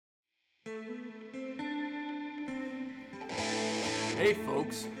Hey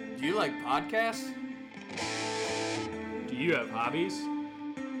folks, do you like podcasts? Do you have hobbies?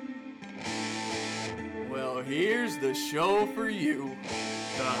 Well, here's the show for you.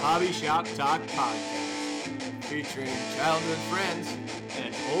 The Hobby Shop Talk Podcast. Featuring childhood friends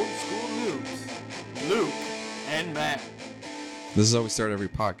And old school noobs. Luke and Matt. This is how we start every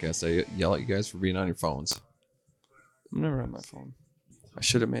podcast. I yell at you guys for being on your phones. I'm never on my phone. I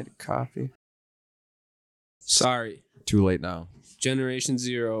should have made a coffee. Sorry, Too late now. Generation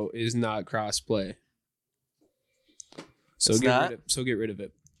Zero is not crossplay. So It's not? get rid of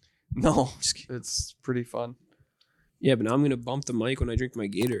it. No, it's pretty fun. Yeah, but now I'm gonna bump the mic when I drink my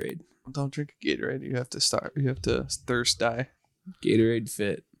Gatorade. Don't drink a Gatorade. You have to thirst die. Gatorade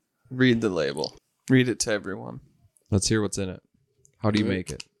Fit. Read the label. Read it to everyone. Let's hear what's in it. How do you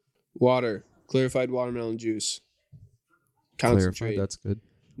make it? Water, clarified watermelon juice, Clarified, concentrate, that's good.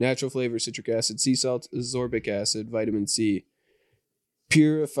 natural flavor, citric acid, sea salt, ascorbic acid, vitamin C,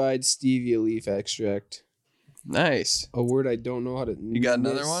 purified stevia leaf extract. Nice. A word I don't know how to. You got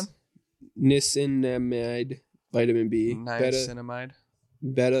another one? Niacinamide, vitamin B, Niacinamide.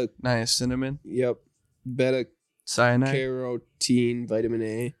 beta. Niacinamide. Yep, beta Cyanide. carotene, vitamin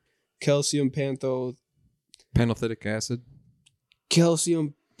A, calcium pantothenate, Pentothenic acid,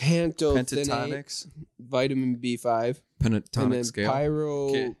 Pentatonics. vitamin B5, and then pentatonic scale,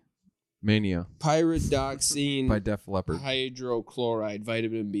 Okay. mania pyridoxine by Def Leppard. hydrochloride,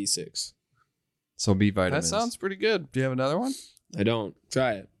 vitamin B6. So B That vitamins. sounds pretty good. Do you have another one? I don't.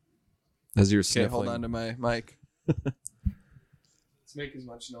 Try it. As you're Okay, sniffling. hold on to my mic. Let's make as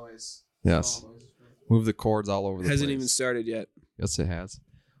much noise. Yes. Move the cords all over the Hasn't place. even started yet. Yes, it has.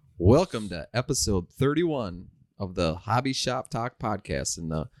 Welcome to episode 31 of the Hobby Shop Talk podcast.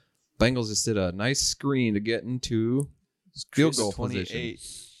 And the Bengals just did a nice screen to get into field goal 28. position.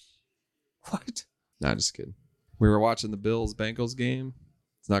 What? Nah, just kidding. We were watching the Bills-Bengals game.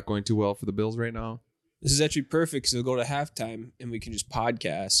 It's not going too well for the Bills right now. This is actually perfect because we'll go to halftime and we can just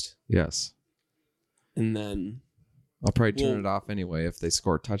podcast. Yes. And then I'll probably turn Well- it off anyway if they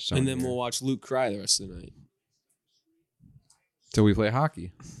score a touchdown. and then here. we'll watch Luke cry the rest of the night. Till we play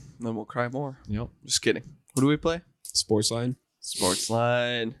hockey. Then we'll cry more. Yep. Just kidding. What do we play? Sportsline.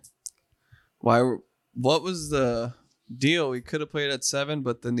 Sportsline. What was the deal? We could have played at 7,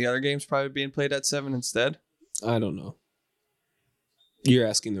 but then the other game's probably being played at 7 instead. I don't know. You're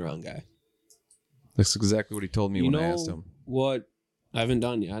asking the wrong guy. That's exactly what he told me You when know I asked him. what? I haven't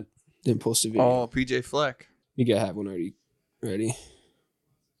done yet. Didn't post a video. Oh, PJ Fleck. You gotta have one already ready.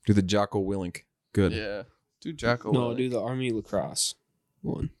 Do the Jocko Willink. Good. Yeah. Dude, Jocko. No, Willink. do the Army lacrosse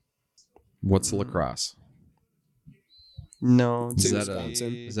one. What's lacrosse? No, It's Is in that,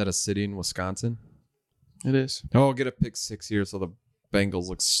 Wisconsin. is that a city in Wisconsin? It is. Oh, get a pick 6 here so the Bengals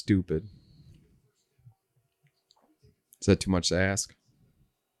look stupid. Is that too much to ask?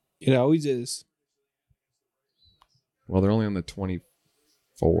 It always is. Well, they're only on the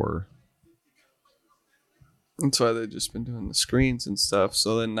 24. That's why they've just been doing the screens and stuff.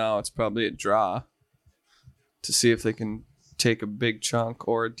 So then now it's probably a draw to see if they can take a big chunk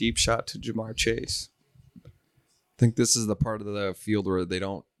or a deep shot to Jamar Chase. I think this is the part of the field where they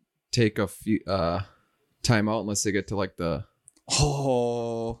don't take a timeout unless they get to like the...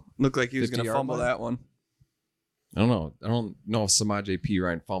 Oh, looked like he was going to 50-yard fumble line? that one. I don't know. I don't know if Samaje P.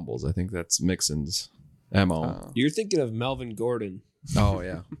 Ryan fumbles. I think that's Mixon's MO. Oh. You're thinking of Melvin Gordon. Oh,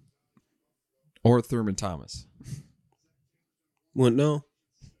 yeah. Or Thurman Thomas. What? No.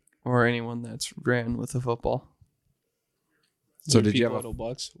 Or anyone that's ran with a football. So did you have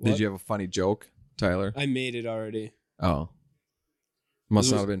Bucks? Did you have a funny joke, Tyler? I made it already. Oh. Must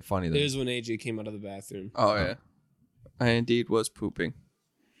It not was- have been funny It then. was when AJ came out of the bathroom. Oh, yeah. I indeed was pooping.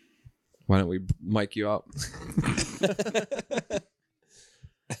 Why don't we mic you up?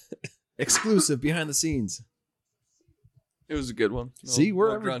 Exclusive behind the scenes. It was a good one. See, we're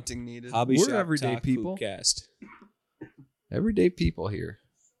no every- grunting needed. Hobby We're Shop everyday Talk people. Poopcast. Everyday people here.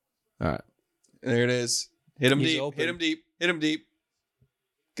 All right. There it is. Hit him He's deep. open. Hit him deep. Hit him deep.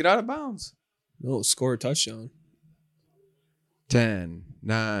 Get out of bounds. No, score a touchdown. 10,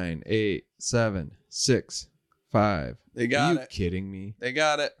 9, 8, 7, 6, 5. They Are got you it. kidding me? They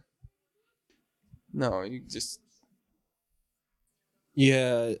got it. No, you just...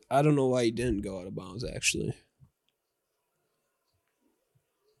 Yeah, I don't know why he didn't go out of bounds, actually.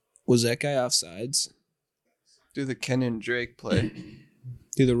 Was that guy offsides? do the Kenan Drake play.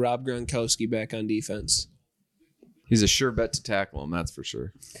 Do the Rob Gronkowski back on defense. He's a sure bet to tackle him, that's for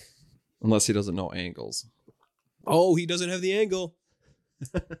sure. Unless he doesn't know angles. Oh, he doesn't have the angle.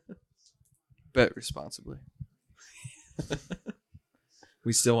 Bet responsibly.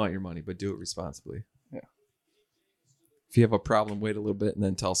 We still want your money, but do it responsibly. If you have a problem, wait a little bit and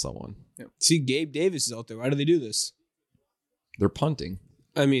then tell someone. See, Gabe Davis is out there. Why do they do this? They're punting.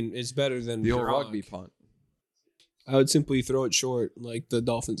 I mean, it's better than The old Gronk. rugby punt. I would simply throw it short like the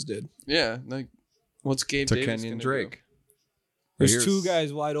Dolphins did. Yeah, like what's Gabe To Davis Kenyon gonna Drake. do? There's Here's- two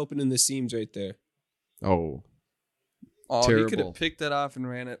guys wide open in the seams right there. Oh, Oh, he could Terrible. have picked that off and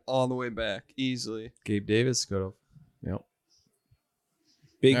ran it all the way back easily. Gabe Davis could have. Yep.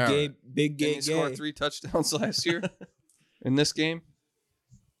 Big All Gabe, big Didn't he Gabe. score 3 touchdowns last year in this game?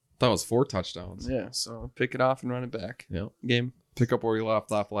 That was 4 touchdowns. Yeah, so pick it off and run it back. Yep. Game. Pick up where you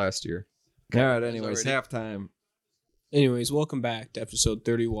left off last year. All right. Anyways, already. halftime. Anyways, welcome back to episode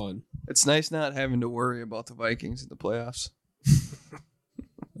 31. It's nice not having to worry about the Vikings in the playoffs. I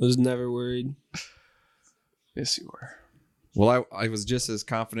was never worried. Yes, you were. Well, I was just as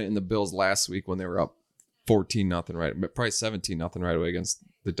confident in the Bills last week when they were up 14-0 right, but probably 17-0 right away against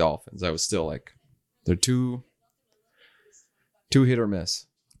the Dolphins. I was still like, they're two hit or miss,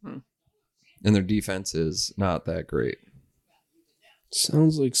 and their defense is not that great.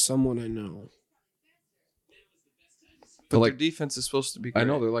 Sounds like someone I know. But like- their defense is supposed to be great. I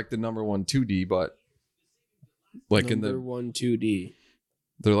know they're like the number 1 2D, but like Number in the 1 2D.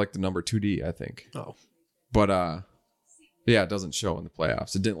 they're like the number 2D, I think. Oh. But yeah, it doesn't show in the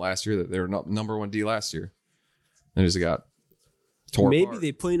playoffs. It didn't last year. That they were not number 1D last year. They just got tore Maybe apart.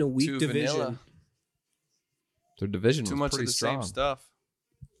 they play in a weak Too division. vanilla. Their division Too was much of pretty the strong. same stuff.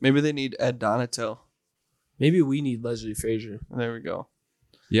 Maybe they need Ed Donatel. Maybe we need Leslie Frazier. There we go.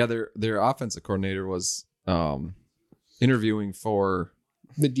 Yeah, their offensive coordinator was interviewing for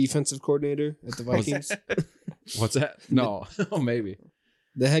The defensive coordinator at the Vikings. what's that? No, oh maybe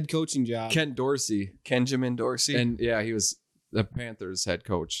The head coaching job. Ken Dorsey, Kenjamin Dorsey. and yeah, he was the Panthers head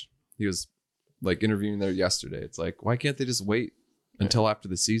coach. He was like interviewing there yesterday. It's like, why can't they just wait until after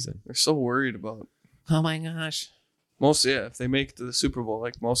the season? They're so worried about Oh my gosh! if they make it to the Super Bowl,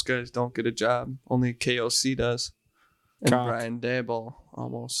 like most guys don't get a job. Only KOC does. And Cock. Brian Daboll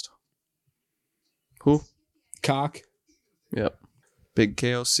almost. Who? Cock. Yep. Big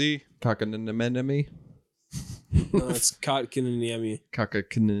KOC. Kakananimeni, No, it's Kotkaniemi.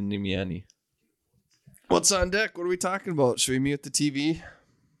 Kakananimiani. What's on deck? What are we talking about? Should we mute the TV?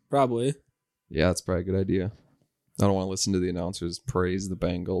 Probably. Yeah, that's probably a good idea. I don't want to listen to the announcers praise the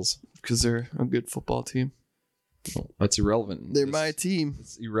Bengals. Because they're a good football team. Oh, that's irrelevant. They're This- my team.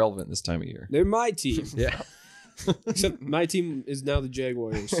 It's irrelevant this time of year. They're my team. Yeah. Except my team is now the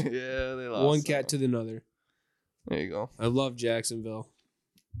Jaguars. Yeah, they lost. One cat to the another. There you go. I love Jacksonville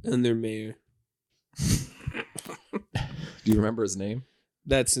and their mayor. Do you remember his name?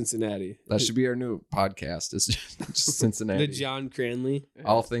 That's Cincinnati. That should be our new podcast. It's just Cincinnati. The John Cranley.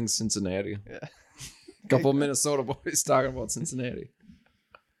 All things Cincinnati. Yeah. Couple of Minnesota boys talking about Cincinnati.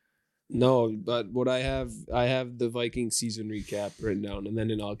 No, but what I have the Viking season recap written down, and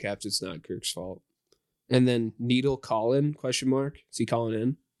then in all caps, it's not Kirk's fault. And then Needle Colin ? Is he calling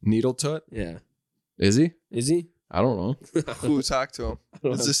in? Needle Tut? Yeah. Is he? Is he? I don't know. Who talked to him?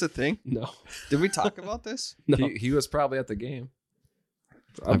 Is this a thing? No. Did we talk about this? No. He was probably at the game.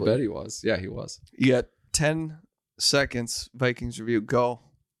 Probably. I bet he was. Yeah, he was. You got 10 seconds. Vikings review. Go.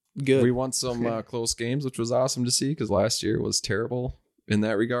 Good. We won some close games, which was awesome to see because last year was terrible in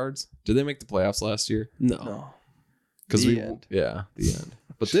that regards. Did they make the playoffs last year? No. Because The we end. Yeah, the end.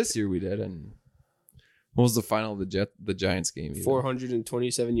 But this year we did. And what was the final of the Giants game? even?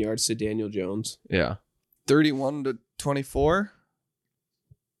 427 yards to Daniel Jones. Yeah. 31-24.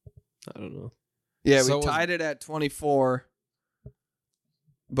 I don't know. Yeah, So we was- tied it at 24.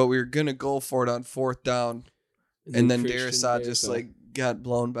 But we were going to go for it on 4th down. And then Christian Darrisaw just Darrisaw. got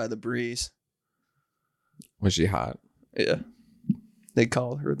blown by the breeze. Was she hot? Yeah. They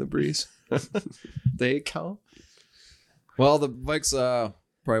call her the breeze. They count. Well, the Vikes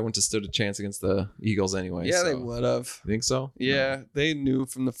probably wouldn't have stood a chance against the Eagles anyway. Yeah, they so. would have. Think so? Yeah, they knew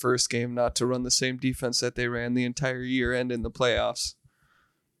from the first game not to run the same defense that they ran the entire year and in the playoffs.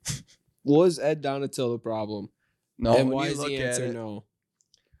 Was Ed Donatil the problem? No, and when why you is look the at answer it- no?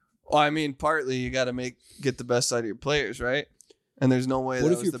 Well, I mean, partly you got to get the best out of your players, right? And there's no way What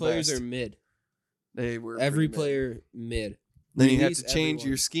that if was your the players best. are mid? They were Every pretty mid. player mid. Then you have Release to change everyone.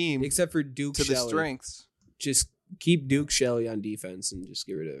 your scheme Except for Duke to the Shelley. strengths. Just keep Duke Shelley on defense and just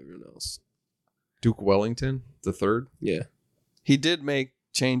get rid of everyone else. Duke Wellington, the third. Yeah. He did make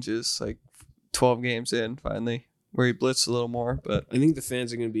changes like 12 games in finally, where he blitzed a little more, but I think the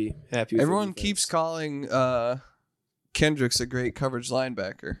fans are going to be happy with everyone the defense. keeps calling Kendricks a great coverage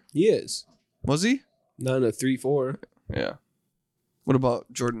linebacker. He is. Was he? Not in a 3-4. Yeah. What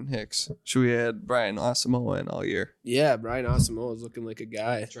about Jordan Hicks? Should we add Brian Asamoah in all year? Yeah, Brian Asamoah is looking like a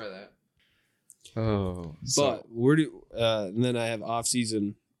guy. Try that. Oh, But where do and then I have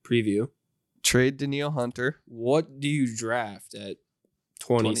off-season preview. Trade Danielle Hunter. What do you draft at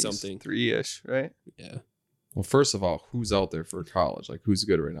 20 something? 3-ish, right? Yeah. well, first of all, who's out there for college? Like, who's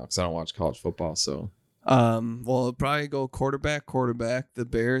good right now? Because I don't watch college football, so Well, it'll probably go quarterback. The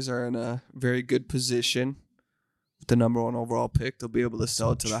Bears are in a very good position. With the number 1 overall pick, they'll be able to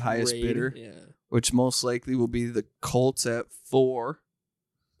sell it to the highest Trade, bidder, Yeah. which most likely will be the Colts at 4,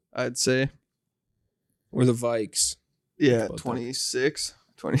 I'd say. Or the Vikes. Yeah, About that. 26.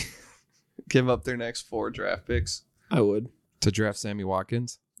 20. Give up their next 4 draft picks. I would. to draft Sammy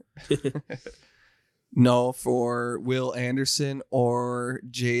Watkins. No, for Will Anderson or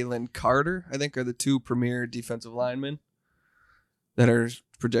Jalen Carter, I think are the 2 premier defensive linemen that are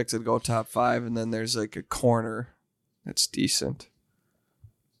projected to go top 5. And then there's like a corner that's decent.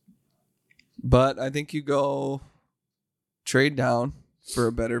 But I think you go trade down for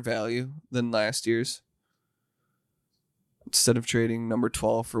a better value than last year's. Instead of trading number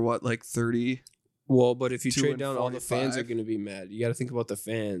 12 for what, like 30? Well, but if you 2 trade and down, all the fans are 45. going to be mad. You got to think about the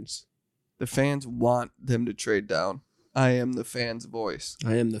fans. The fans want them to trade down. I am the fan's voice.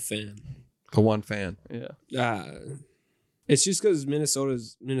 I am the fan. The one fan. Yeah. It's just because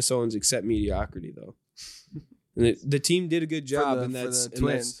Minnesotans accept mediocrity, though. And the team did a good job, the- and for that's the and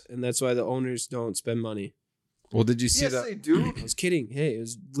that's Twins. and that's why the owners don't spend money. Well, did you see Yes, that? they do. I was kidding. Hey, it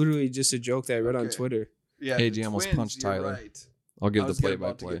was literally just a joke that I read on Okay. Twitter. Yeah, Hey, the G almost Twins, punched you're Tyler. Right. I'll give I the was about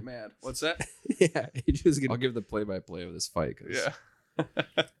to play-by-play. get mad. What's that? Yeah, it was gonna. I'll give the play-by-play of this fight. 'cause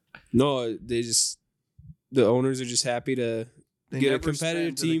Yeah. No, the owners are just happy to They get a never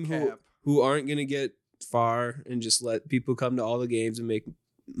competitive spend to the team cap. who aren't gonna get far and just let people come to all the games and make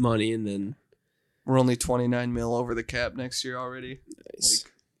money, and then We're only 29 mil over the cap next year already. nice.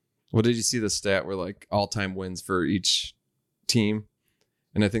 Well, did you see the stat where like all-time wins for each team?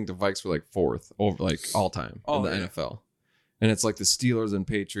 And I think the Vikes were like 4th over like all-time in the yeah. NFL. And it's like the Steelers and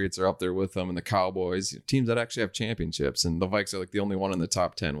Patriots are up there with them, and the Cowboys, teams that actually have championships. And the Vikes are like the only one in the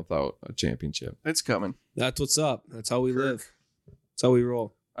top 10 without a championship. It's coming. That's what's up. That's how we Kirk. live. That's how we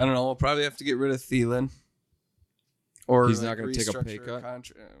roll. I don't know. We'll probably have to get rid of Thielen. Or He's not gonna take a pay restructure cut? I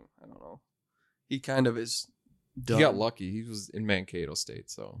don't know. He kind of is done. He got lucky. He was in Mankato State,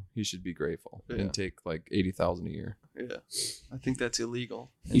 so he should be grateful Yeah. and take like $80,000 a year. Yeah. I think that's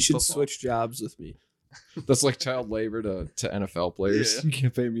illegal. in You should football. switch jobs with me. That's like child labor to NFL players. Yeah. You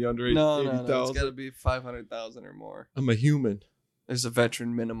can't pay me under No, $80,000. It's got to be 500,000 or more. I'm a human. There's a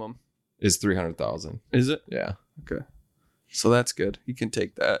veteran minimum. Is 300,000. Is it? Yeah. Okay. So that's good. He can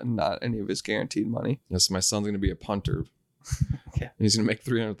take that and not any of his guaranteed money. Yes, my son's gonna be a punter. Yeah. And he's gonna make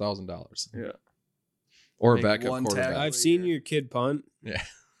 $300,000. Yeah. Or a Make backup one quarterback. tackle. I've seen your kid punt. Yeah.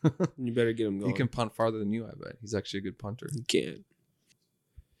 You better get him going. He can punt farther than you, I bet. He's actually a good punter. You can't.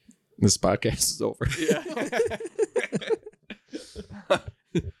 This podcast is over. Yeah.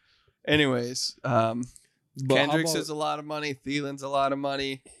 Anyways, But Kendricks how is a lot of money. Thielen's a lot of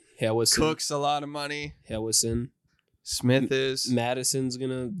money. Hellison. Cook's a lot of money. Hellison. Smith is. Madison's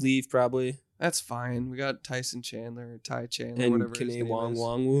gonna leave probably. That's fine. We got Tyson Chandler or Ty Chandler, And whatever his Kene name Wong is.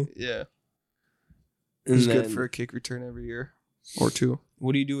 Wongwu. Yeah. And He's good then, for a kick return every year or 2.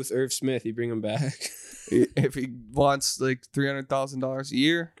 what do you do with Irv Smith? You bring him back? If he wants like $300,000 a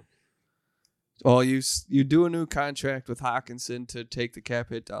year, well, you do a new contract with Hawkinson to take the cap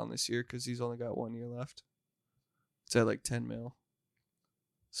hit down this year because he's only got 1 year left. It's at like 10 mil.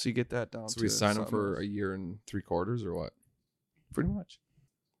 So you get that down. So we to sign him something for else. a year and 3/4 or what? Pretty much.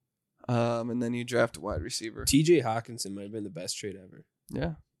 And then you draft a wide receiver. TJ Hawkinson might have been the best trade ever.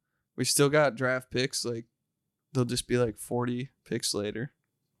 Yeah. We still got draft picks. Like, they'll just be like 40 picks later.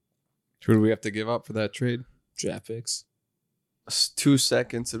 Who do we have to give up for that trade? Draft picks. 2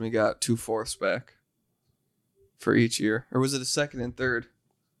 seconds, and we got 2 fourths back for each year. Or was it a second and third?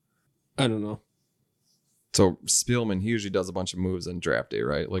 I don't know. So Spielman, he usually does a bunch of moves on draft day,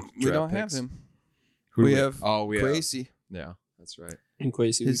 right? Like We draft don't picks. have him. Who do We have we have. Quasey. Yeah, that's right. And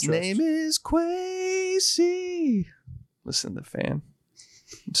Quasey, His name is Quasey. Listen to the fan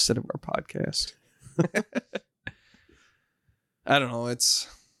instead of our podcast. I don't know.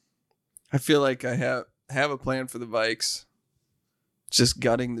 I feel like I have a plan for the Vikes. Just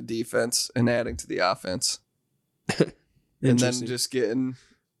gutting the defense and adding to the offense. And then Interesting. just getting.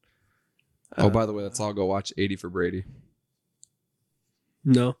 Oh, by the way, let's all go watch 80 for Brady.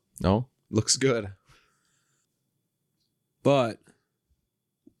 No. No? Looks good. But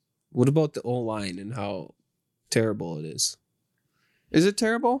what about the O-line and how terrible it is? Is it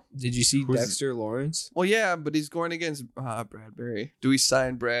terrible? Did you see Who's- Dexter Lawrence? Well, yeah, but he's going against Bradbury. Do we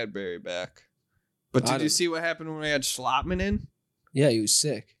sign Bradbury back? But I did you don't- see what happened when we had Schlotman in? Yeah, he was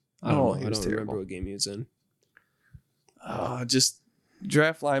sick. I don't know. he I was don't remember terrible. what game he was in. Just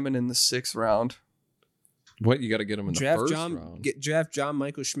draft Lyman in the 6th round. What, you got to get him in the first round? Draft John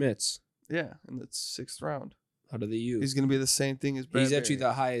Michael Schmitz. Yeah, in the 6th round. How do they use? He's going to be the same thing as Bradbury. He's actually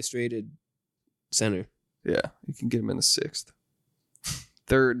the highest rated center. Yeah, you can get him in the 6th.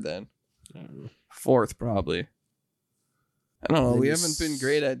 3rd then. I don't know. 4th probably. I don't know. Maybe We haven't been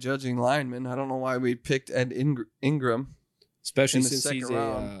great at judging linemen. I don't know why we picked Ed Ingram. Especially in the since he's second a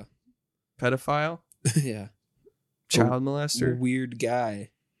round. Pedophile? yeah, Child molester? weird guy.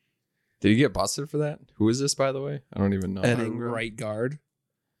 Did he get busted for that? Who is this, by the way? I don't even know. Ed A Ingram. right guard.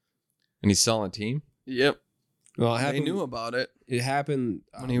 And he's selling a team? Yep. Well, it They happened, knew about it it happened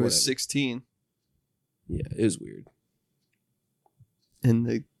when he was whatever. 16. Yeah, it was weird. And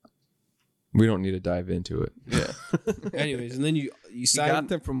they We don't need to dive into it. yeah. Anyways, and then you He signed. got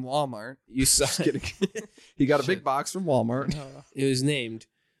them from Walmart. You signed. He got a big box from Walmart. It was named,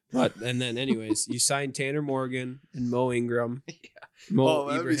 but and then anyways, you signed Tanner Morgan and Mo Ingram. Yeah. Mo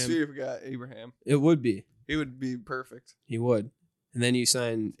That would be Ibrahim. sweet if we got Abraham. It would be. He would be perfect. He would. And then you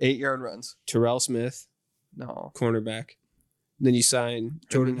signed 8-yard runs. Terrell Smith, No. cornerback. Then you signed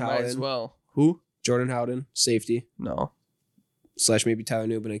Jordan I mean, might as Howden. well. Who? Jordan Howden, safety. No. / maybe Tyler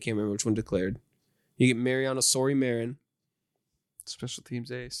Newman. I can't remember which one declared. You get Mariano Sori Marin, Special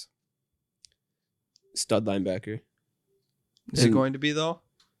teams ace. stud linebacker. Is it And- going to be though?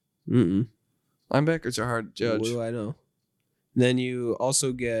 Mm-mm. Linebackers are hard to What judge. do I know? Then you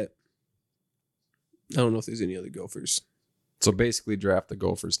also get. I don't know if there's any other Gophers. So basically draft the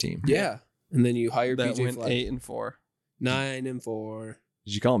Gophers team. Yeah. And then you hire That BJ went Fleck. 8-4. 9-4.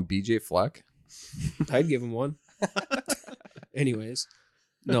 Did you call him BJ Fleck? I'd give him one. Anyways.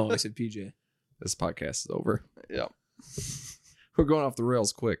 No, I said PJ. This podcast is over. Yep. We're going off the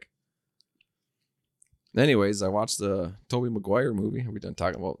rails quick. Anyways, I watched the Tobey Maguire movie. Are we done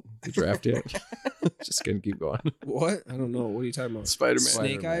talking about the draft yet? Just gonna keep going. What? I don't know. What are you talking about? Spider-Man.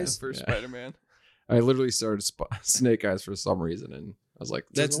 Snake Spider-Man. Eyes? First Yeah. Spider-Man. I literally started Snake Eyes for some reason, and I was like,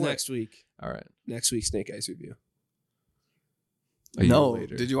 That's "There's no way." next week. All right. Next week, Snake Eyes review. A year No.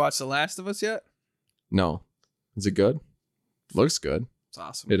 later. Did you watch The Last of Us yet? No. Is it good? Looks good. It's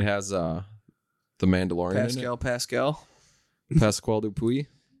awesome. It has the Mandalorian Pascal. in it. Pascal Dupuis.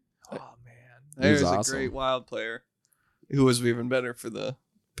 Oh, man. He was There's awesome. a great wild player who was even better for the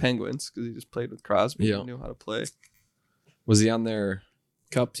Penguins because he just played with Crosby Yeah. and knew how to play. Was he on their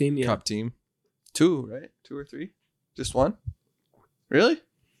Cup team, yeah. cup team? 2, right? 2 or 3? Just 1? Really?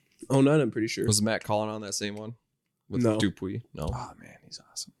 Oh, none, I'm pretty sure. Was Matt Cullen on that same one? With No. Dupuis? No. Oh, man. He's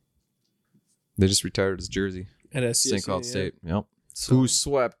awesome. They just retired his jersey. At SCSA, St. Cloud yeah. State. Yep. So, Who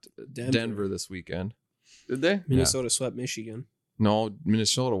swept Denver. Denver this weekend? did they? Minnesota swept Michigan. No,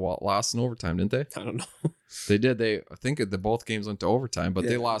 Minnesota lost in overtime, didn't they? I don't know. They did. I think the both games went to overtime, but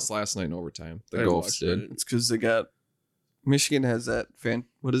they Yeah. lost last night in overtime. The I didn't Gophs watch did. that. It's because they got Michigan has that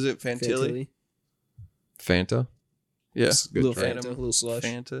what is it? Fantilli? Fanta. Yeah. It's good Little try. Fanta, little slush.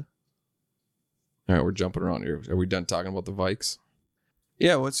 Fanta. All right, we're jumping around here. Are we done talking about the Vikes?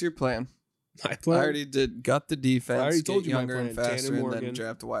 Yeah, what's your plan? I I play already did gut the defense. I already get told you my younger and plan. faster, Tanner and Morgan. then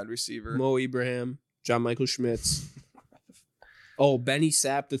draft a wide receiver. Mo Ibrahim, John Michael Schmitz. Oh, Benny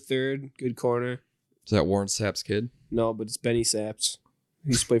Sapp the third, good corner. Is that Warren Sapp's kid? No, but it's Benny Sapp's.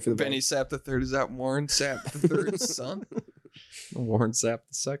 He used to play for the Benny Sapp the third. Is that Warren Sapp the third's son? Warren Sapp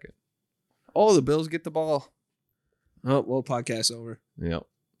the second. Oh, the Bills get the ball. Oh, well, podcast over. Yep.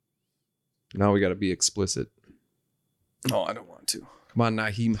 Now we got to be explicit. No, I don't want to. Come on,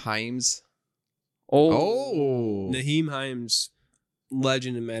 Naheem Himes. Oh, Oh. Naheem Himes,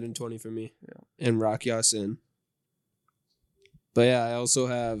 legend in Madden 20 for me. Yeah. And Rock Yasin. But yeah, I also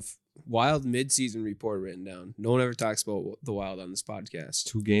have Wild midseason report written down. No one ever talks about the Wild on this podcast.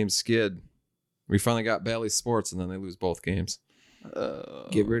 2-game skid. We finally got Bally Sports, and then they lose both games.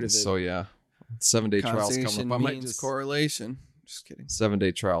 Get rid of it. So yeah, 7-day trials coming causation up. I might means just correlation. Just kidding.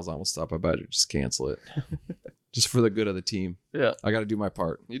 7-day trials almost up. I better just cancel it, just for the good of the team. Yeah, I got to do my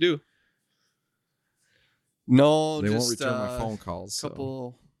part. you do. No, They just won't return my phone calls. So.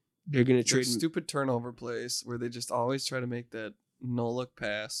 couple They're going to trade trade. stupid turnover plays where they just always try to make that no look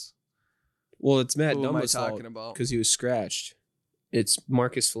pass. Well, it's Matt Who am I Dumba's talking fault about? because he was scratched. It's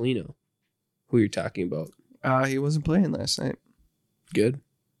Marcus Foligno, who you're talking about. He wasn't playing last night. Good.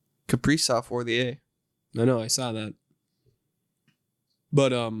 Kaprizov wore the A. I know, I saw that.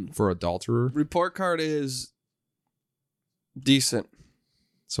 But For adulterer, Report card is decent.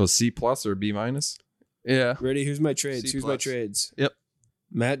 so C plus or B minus. Yeah. ready? Here's my trades. C+. Here's my trades. Yep.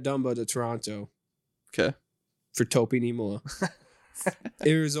 Matt Dumba to Toronto Okay. for Topi Nimola.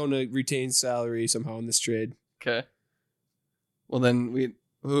 Arizona retains salary somehow in this trade. Okay. Well, then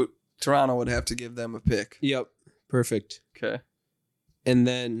Toronto would have to give them a pick. Yep. Perfect. Okay. And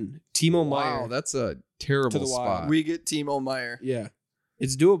then Timo Meyer. Wow, that's a terrible To the Wild. spot. We get Timo Meyer. Yeah.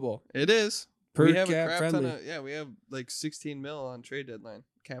 It's doable. It is. Per we have cap a crap ton friendly. of, we have like 16 mil on trade deadline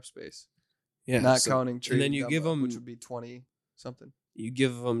cap space. Yeah. Not so- counting trade. then you give them- which would be 20 something. You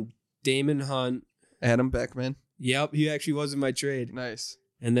give them Damon Hunt. Adam Beckman. Yep. He actually was in my trade. Nice.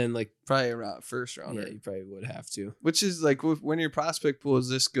 And then like, Probably around first rounder. yeah, you probably would have to. Which is like when your prospect pool is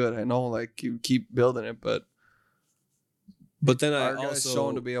this good, I know like you keep building it, but But then our I guy's also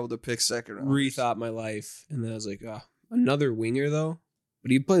shown to be able to pick second round. rethought my life. And then I was like, another winger though? But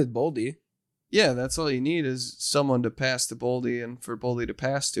he played with Boldy. Yeah, that's all you need is someone to pass to Boldy and for Boldy to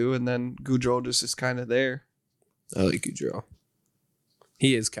pass to, and then Goudreau just is kind of there. I like Goudreau.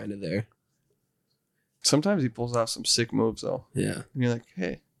 He is kind of there. Sometimes he pulls off some sick moves though, Yeah. and you're like,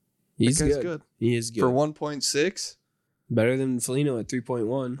 hey, He's that guy's good. good. He is good. For 1.6. Better than Foligno at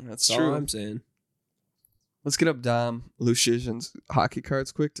 3.1. That's all true. I'm saying. Let's get up Dom Luszczyszyn's hockey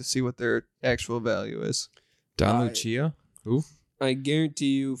cards quick to see what their actual value is. Don I- Lucia? Who? I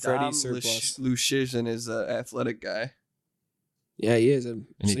guarantee you Freddie Dom surplus. Luszczyszyn is an athletic guy. Yeah, he is. And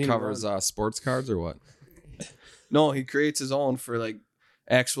he covers sports cards or what? No, he creates his own for like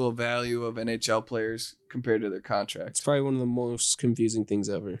actual value of NHL players compared to their contracts. It's probably one of the most confusing things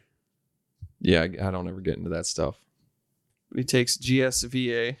ever. Yeah, I don't ever get into that stuff. He takes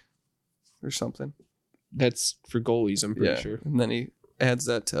GSVA or something. That's for goalies, I'm pretty sure. And then he adds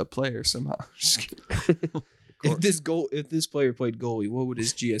that to a player somehow. Just kidding. If this player played goalie, what would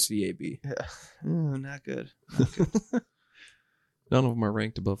his GSVA be? Yeah. Oh, not good. None of them are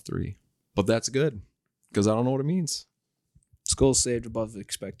ranked above 3. But that's good because I don't know what it means. Goals saved above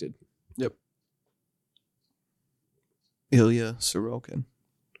expected. Yep. Ilya Sorokin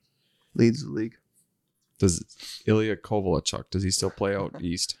leads the league. Does Ilya Kovalchuk, does he still play out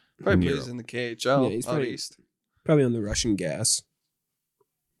east? Probably in plays Europe? in the KHL. Yeah, he's out probably- east. Probably on the Russian gas. Is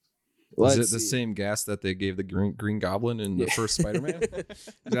Let's it the see. same gas that they gave the Green Goblin in the Yeah. first Spider-Man?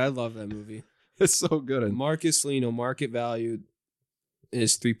 Dude, I love that movie. It's so good. And Marcus Foligno market value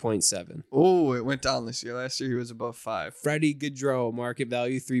is 3.7. Oh, it went down this year. Last year he was above 5. Freddie Gaudreau market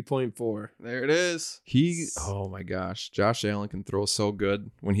value 3.4. There it is. oh my gosh, Josh Allen can throw so good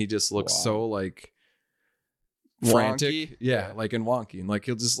when he just looks Wow. so like Wonky. frantic. Yeah, like and wonky. And like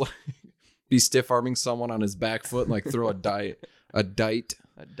he'll just like be stiff arming someone on his back foot and like throw a dike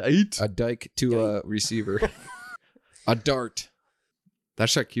to a receiver. A dart. That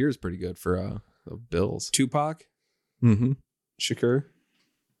Shakir is pretty good for the Bills. Tupac, Mm-hmm. Shakur.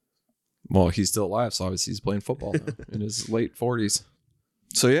 Well, he's still alive, so obviously he's playing football now in his late 40s.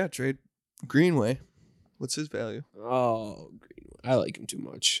 So yeah, trade Greenway. What's his value? Oh, Greenwood. I like him too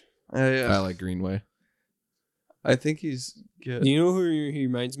much. I like Greenway. I think he's good. You know who he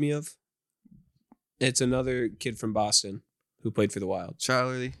reminds me of? It's another kid from Boston who played for the Wild.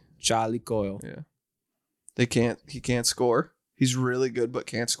 Charlie. Charlie Coyle. Yeah. He can't score. He's really good but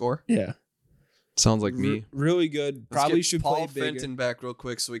can't score. Yeah. Sounds like me. Really good. Let's Probably get should Paul play bigger. Fenton back real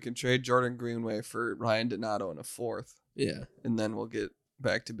quick so we can trade Jordan Greenway for Ryan Donato in a 4th. Yeah. And then we'll get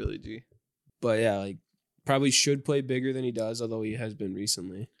back to Billy G. But yeah, like probably should play bigger than he does, although he has been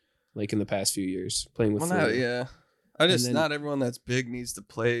recently. Like in the past few years. Playing with Florida. Yeah. Not then- everyone that's big needs to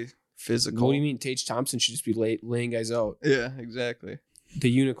play physical. What do you mean Tage Thompson should just be laying guys out? Yeah, exactly. The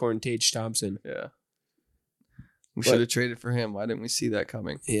unicorn Tage Thompson. Yeah. We But- should have traded for him. Why didn't we see that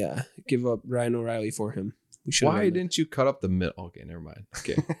coming? Yeah. Give up Ryan O'Reilly for him. We should. Why didn't you cut up the middle? Okay, never mind.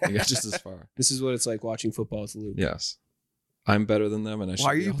 Okay, I got just as far. This is what it's like watching football with Luke. Yes, I'm better than them, and I should.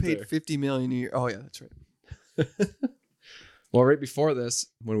 Why are be you out paid there. $50 million a year? Oh yeah, that's right. Well, right before this,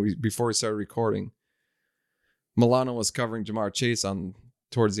 before we started recording, Milano was covering Jamar Chase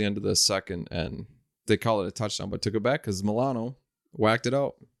towards the end of the second, and they called it a touchdown, but took it back because Milano whacked it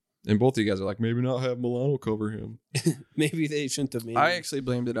out. And both of you guys are like, maybe not have Milano cover him. Maybe they shouldn't have made I him. actually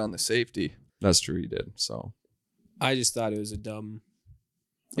blamed it on the safety. That's true, he did. So I just thought it was a dumb.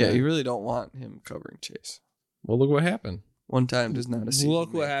 Yeah, you really don't want him covering Chase. well, look what happened. One time does not a season.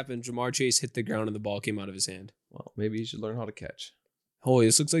 Look what make. happened. Jamar Chase hit the ground and the ball came out of his hand. Well, maybe you should learn how to catch. Holy,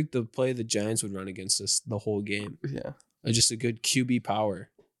 this looks like the play the Giants would run against us the whole game. Yeah. Just a good QB power.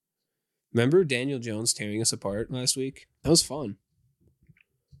 Remember Daniel Jones tearing us apart last week? That was fun.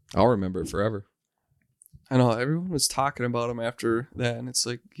 I'll remember it forever. I know everyone was talking about him after that, and it's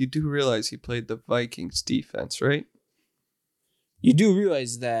like you do realize he played the Vikings defense, right? You do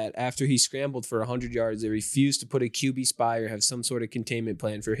realize that after he scrambled for 100 yards, they refused to put a QB spy or have some sort of containment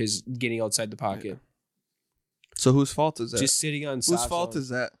plan for his getting outside the pocket. So whose fault is that? Just sitting on whose fault is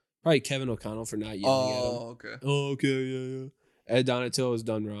that? probably Kevin O'Connell for not yelling at him. Oh, okay. Oh, okay, yeah. Ed Donatil was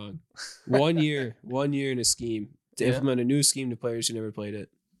done wrong. 1 year in a scheme to implement a new scheme to players who never played it.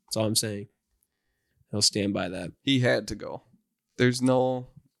 That's all I'm saying. He'll stand by that. He had to go. There's no.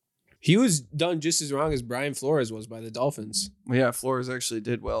 He was done just as wrong as Brian Flores was by the Dolphins. Well, yeah, Flores actually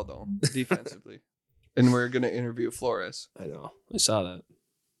did well though defensively, and we're gonna interview Flores. I know. I saw that.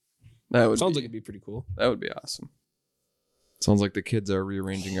 That would Sounds be, like it'd be pretty cool. that would be awesome. Sounds like the kids are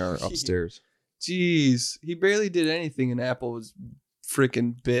rearranging our upstairs. Jeez, he barely did anything, and Apple was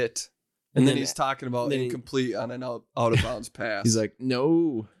freaking bit. And then he's talking about then he- incomplete on an out of bounds pass. He's like,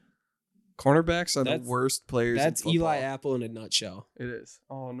 no. cornerbacks are the That's- worst players. That's in football. Eli Apple in a nutshell. It is.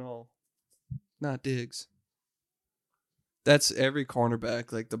 Oh no, not Diggs. That's every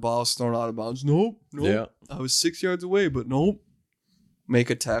cornerback. Like the ball's thrown out of bounds. Nope. Yeah. I was 6 yards away, but nope. Make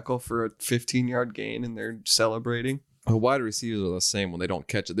a tackle for a 15-yard gain, and they're celebrating. Wide receivers are the same when they don't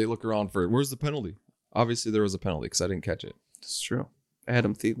catch it. They look around for, where's the penalty? Obviously, there was a penalty because I didn't catch it. It's true.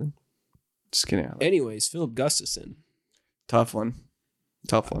 Adam Thielen. Just kidding. Alex. Anyways, Philip Gustafson. Tough one.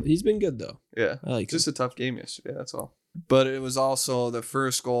 Tough one. He's been good though. Yeah. I like Just a tough game yesterday. That's all. But it was also the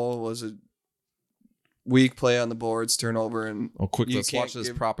first goal was a weak play on the boards, turnover, and Oh, quick, You let's can't watch this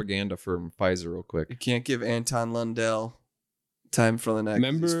give- propaganda from Pfizer real quick. you can't give Anton Lundell time for the next.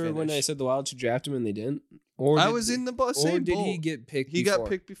 Remember when I said the Wild should draft him and they didn't? Or I did- was in the bus? Or Same did boat. he get picked? He before? got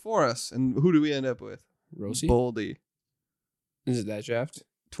picked before us, and who do we end up with? Rosie. Boldy, Is it that draft?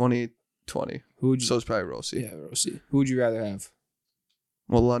 2020. Who would you? So it's probably Rosie. yeah, Rosie. Who would you rather have?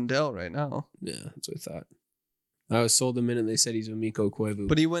 Well, Lundell right now, Yeah, that's what I thought. I was sold the minute they said he's with Miko Koivu.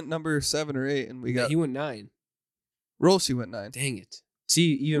 but he went number 7 or 8, and we got he went 9. Rosie went 9. Dang it.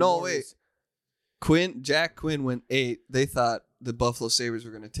 See, even No, more wait. Jack Quinn went 8. They thought the Buffalo Sabres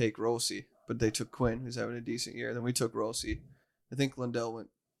were going to take Rosie, but they took Quinn, who's having a decent year. Then we took Rosie. I think Lundell went.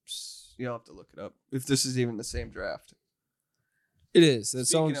 You'll have to look it up if this is even the same draft. It is. That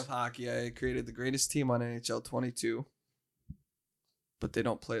Speaking sounds. of hockey, I created the greatest team on NHL 22, but they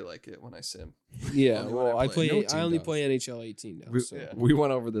don't play like it when I sim. Yeah. only when Well, I I play. play. No team I only does. play NHL 18 now. We, So. Yeah. we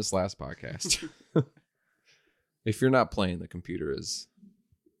went over this last podcast. If you're not playing, the computer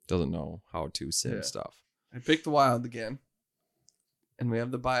doesn't know how to sim Yeah. stuff. I picked the Wild again, and we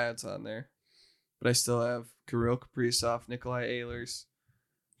have the buyouts on there, but I still have Kirill Kaprizov, Nikolai Ehlers,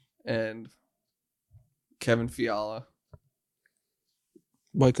 and Kevin Fiala.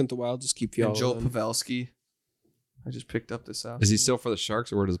 Why couldn't the Wild just keep And y'all? Joe Pavelski. I just picked up this out. Is he still for the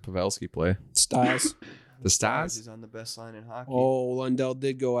Sharks or where does Pavelski play? Styles. The Stars? He's on the best line in hockey. Oh, Lundell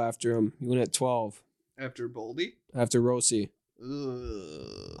did go after him. He went at 12 After Boldy? after Rossi.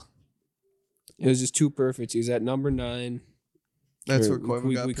 Ugh. It was just too perfect. He was at number 9. That's Or where Koivu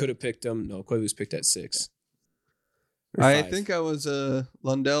we got could picked. have picked him. No, Koivu was picked at 6. Or I 5. think I was a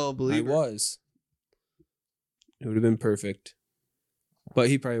Lundell I believer. was. It would have been perfect. But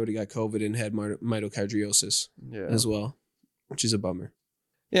he probably would have got COVID and had mitochondriosis Yeah. as well, which is a bummer.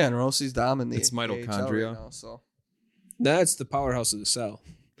 Yeah, and Rossi's dominating. It's the AHL mitochondria. right now, so. That's the powerhouse of the cell.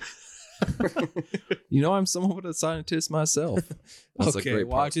 You know, I'm somewhat of a scientist myself. That's a okay, great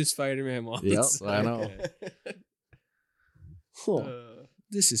watch part. his Spider-Man once. Yep, I know. Huh,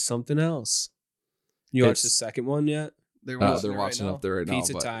 this is something else. You watched the It's- second one yet? They're They're watching up there right now.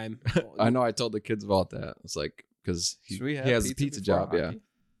 Pizza but time. I know I told the kids about that. It's like, because he Should we have has a pizza before job, yeah. hockey?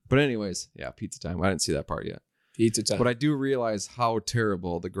 But anyways, yeah, pizza time. I didn't see that part yet. Pizza time. But I do realize how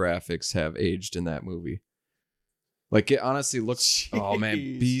terrible the graphics have aged in that movie. Like, it honestly looks, oh man,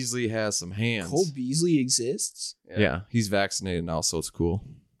 Jeez. Beasley has some hands. Cole Beasley exists. Yeah, he's vaccinated now, so it's cool.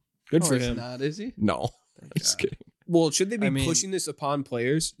 Good Oh, for he's him. not, is he? No, Thank just God. kidding. Well, should they be I mean- pushing this upon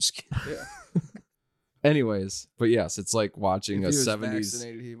players? Just kidding. Yeah. Anyways, but yes, it's like If watching he a was 70s.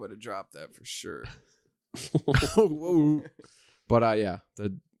 vaccinated, he would have dropped that for sure. But yeah,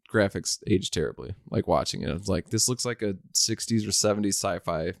 the graphics aged terribly. Like watching it, it's like this looks like a 60s or 70s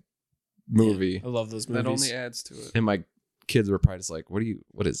sci-fi movie. I love those That movies. only adds to it. And my kids were probably just like,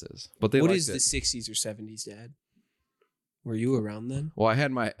 what is this? But they What liked is it. the 60s or 70s, Dad? Were you around then? Well, I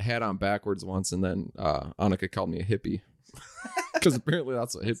had my hat on backwards once, and then Annika called me a hippie. Because apparently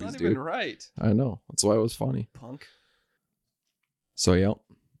that's what It's hippies not do. even right, I know. That's why it was funny. punk. So, yeah.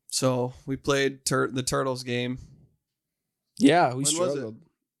 So we played the Turtles game. Yeah, we When was it? struggled.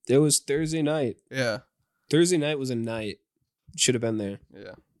 It was Thursday night. Yeah, Thursday night was a night. Should have been there.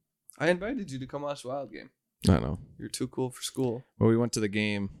 yeah. I invited you to come watch the Wild game. I know. You're too cool for school. Well, we went to the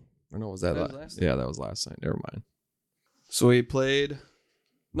game. I don't know, was that, That was last night? Yeah, that was last night. Never mind. So we played.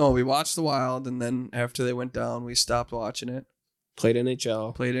 No, we watched the Wild, and then after they went down, we stopped watching it. Played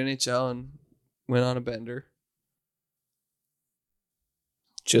NHL. Played NHL and went on a bender.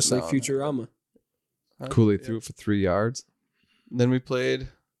 Just like No. Futurama. Huh? Cooley Yeah. threw it for 3 yards. Then we played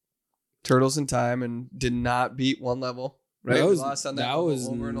Turtles in Time and did not beat one level. Right? We lost on that level was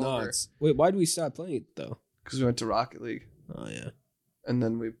over and over. nuts. Wait, why did we stop playing it though? Because we went to Rocket League. Oh yeah. And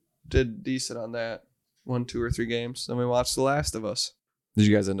then we did decent on that. 1, 2, or 3 games. Then we watched The Last of Us. Did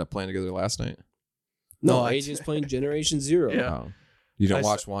you guys end up playing together last night? No, No, AJ's playing Generation Zero. Yeah. Oh. You didn't I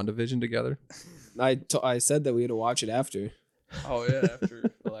watch WandaVision together? I said that we had to watch it after. Oh, yeah, after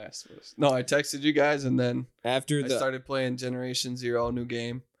The Last of Us. No, I texted you guys, and then After I the started playing Generation Zero, new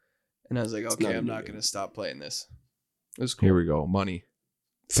game. And I was like, okay, not a I'm new not game. going to stop playing this. It was cool. Here we go. Money.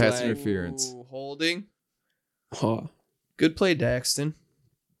 Pass Flag. interference. Ooh, holding. oh. Good play, Daxton.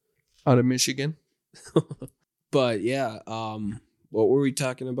 Out of Michigan. But yeah, what were we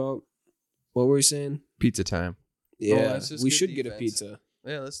talking about? What were we saying? Pizza time. Yeah, that's just we good should get a defense. pizza.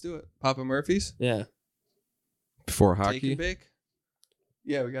 Yeah, let's do it. Papa Murphy's. Yeah. Before Take hockey. and bake.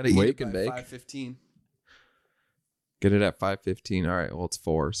 Yeah, we got to eat Wake it and by bake. 5:15. Get it at 5:15. All right. Well, it's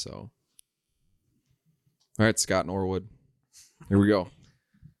 4, so. All right, Scott Norwood. Here we go.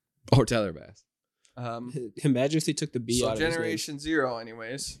 Oh, Tyler Bass. Imagine if they took the B So out of his name. Generation Zero,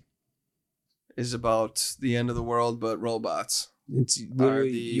 anyways, is about the end of the world, but robots It's are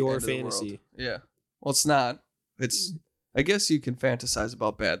literally the your end of the fantasy. world. Yeah. Well, it's not. It's. I guess you can fantasize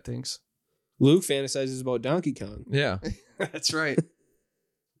about bad things. Luke fantasizes about Donkey Kong. Yeah. That's right.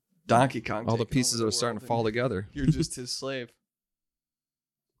 Donkey Kong. All the taking pieces over are the starting world to fall and together. You're just his slave.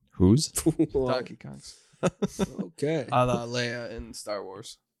 Whose? Donkey Kong's. Okay. A la Leia in Star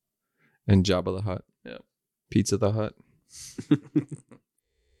Wars. And Jabba the Hutt. Yeah. Pizza the Hut.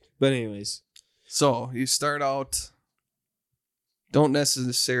 But anyways, So you start out, don't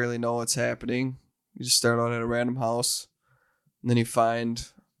necessarily know what's happening. You just start out at a random house, and then you find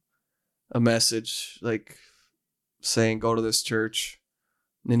a message like saying, "Go to this church."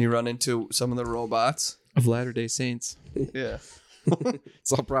 And then you run into some of the robots. Of Latter-day Saints. Yeah.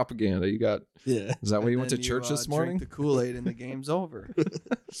 It's all propaganda. You got. yeah. Is that why you And went to then church this drink morning? the Kool-Aid and the game's over.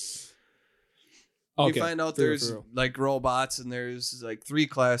 Okay. You find out for real, there's for real. like robots, and there's like 3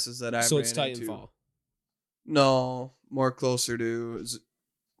 classes that I So ran it's into. Titanfall. No, more closer to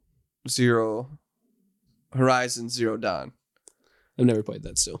Horizon Zero Dawn. I've never played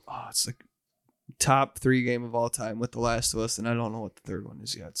that still. Oh, it's like top 3 game of all time with The Last of Us, and I don't know what the third one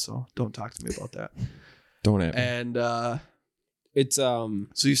is yet, so don't talk to me about that. Don't have. And It's so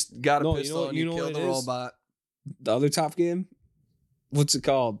you got a No, you pistol know- and you you know kill what the it is? robot. the other top game. What's it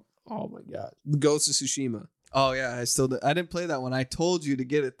called? Oh my god, The Ghost of Tsushima. Oh yeah, I didn't play that one. I told you to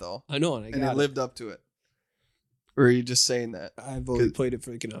get it though, I know, and I and got it lived up to it. Or are you just saying that? I've only played it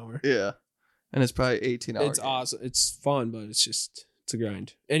for like an hour. Yeah, and it's probably 18 hours. It's awesome. It's fun, but it's a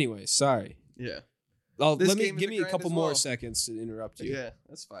grind. Anyway, sorry. Yeah, Let This me game is give a me a grind couple as more well. seconds to interrupt you. yeah,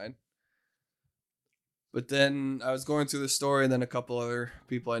 that's fine. But then I was going through the story, and then a couple other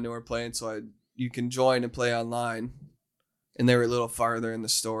people I knew were playing, so you can join and play online, and they were a little farther in the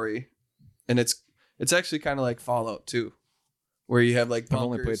story, and it's actually kind of like Fallout 2, where you have like I've bunkers.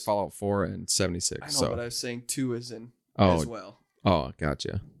 only played Fallout 4 and 76. I know, so. but I was saying 2 is in Oh. as well. Oh,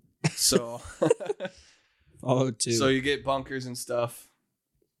 gotcha. So, Fallout 2. so you get bunkers and stuff.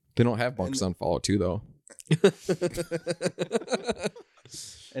 They don't have bunks on Fallout 2 though.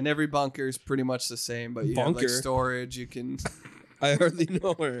 And every bunker is pretty much the same, but you have like Bunker? storage. You can I hardly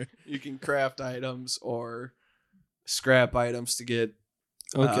know her. you can craft items or scrap items to get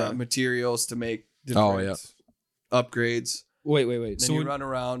Okay. materials to make different upgrades. wait. Then So you when, run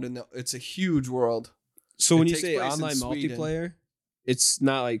around, and it's a huge world. so when it you takes say place in online Sweden. multiplayer, it's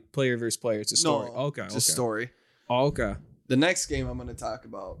not like player versus player. It's a story. No, Okay. It's okay. a story. Oh, okay. The next game I'm going to talk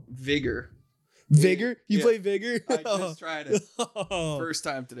about, Vigor. Vigor? You Yeah. play Vigor? I just tried it Oh. first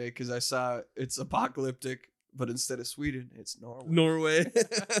time today because I saw it's apocalyptic, but instead of Sweden, it's Norway. Norway. And I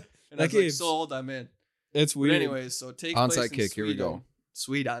That was like, game's- sold, I'm in. It's But weird. anyways, so it takes Onside place in kick, here we go.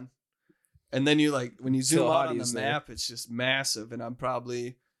 Sweden. And then you when you zoom So out hot on the is there. map, it's just massive, and I'm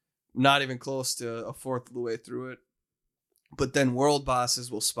probably not even close to a fourth of the way through it. But then world bosses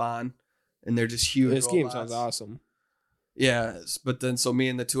will spawn, and they're just huge. This game robots. sounds awesome. Yeah, but then so me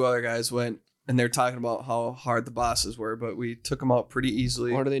and the 2 other guys went, and they're talking about how hard the bosses were, but we took them out pretty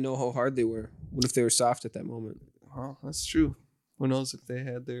easily. How do they know how hard they were? What if they were soft at that moment? Well, that's true. Who knows if they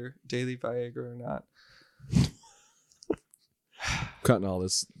had their daily Viagra or not? Cutting all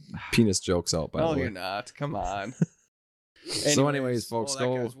this penis jokes out, by No, the way. you're not. Come on. So anyways, folks, that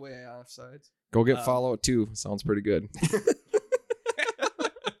go- guy's way offsides. Go get Um, Fallout 2. Sounds pretty good.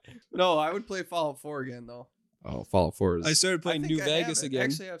 No, I would play Fallout 4 again though. Oh, Fallout 4 is. I started I playing think New I have Vegas it. again.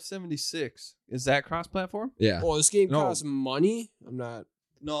 Actually, I have 76. Is that cross-platform? yeah. Oh, this game No. costs money? I'm not.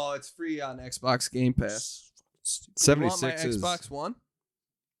 No, it's free on Xbox Game Pass. You want my 76 is Xbox One?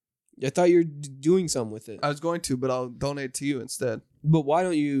 I thought you were doing something with it. I was going to, but I'll donate to you instead. But why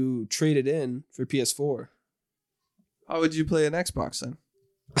don't you trade it in for PS4? How would you play an Xbox then?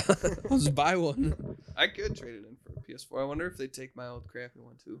 I'll just buy one. I could trade it in for a PS4. I wonder if they take my old crappy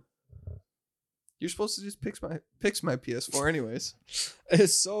one too. You're supposed to just pix my PS4 anyways.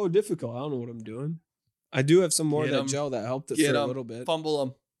 It's so difficult. I don't know what I'm doing. I do have some more of Get that 'em. gel that helped it Get for a 'em. little bit.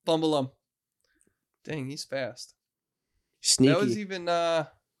 Fumble him. Dang, he's fast. Sneaky. That was even That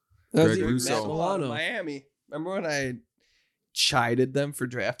was Greg even Russo. Matt Matt Milano. Miami. Remember when I chided them for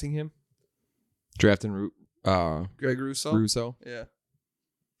drafting him? drafting Greg Russo. Russo. Yeah.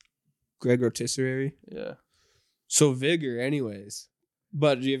 Greg Rotisserie. Yeah. So Vigor, anyways.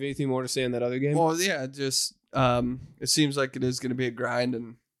 But do you have anything more to say on that other game? Well, yeah, just it seems like it is going to be a grind,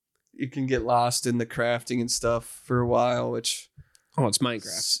 and you can get lost in the crafting and stuff for a while, which Oh, it's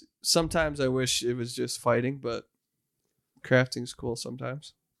Minecraft. sometimes I wish it was just fighting, but crafting's cool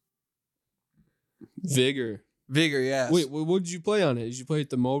sometimes. Vigor. Vigor, yeah. Wait, what did you play on it? Did you play at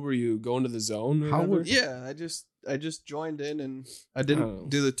the mode where you go into the zone? Or How whatever? would- Yeah, I just joined in and I didn't Oh.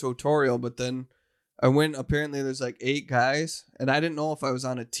 do the tutorial, but then I went. Apparently, there's like 8 guys, and I didn't know if I was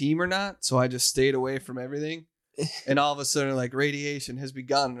on a team or not, so I just stayed away from everything. And all of a sudden, like radiation has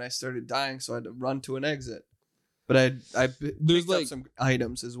begun, and I started dying, so I had to run to an exit. But I picked like- up some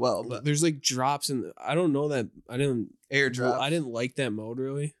items as well, but There's like drops in. I don't know that. I didn't. airdrop. I didn't like that mode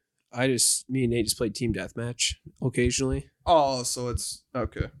really. Me and Nate just played team deathmatch occasionally. Oh, so it's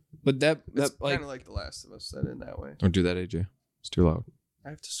okay. But that It's like kind of like The Last of Us, then in that way. Don't do that, AJ. It's too loud. I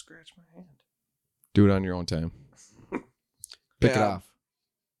have to scratch my hand. Do it on your own time. Pick it Yeah. off.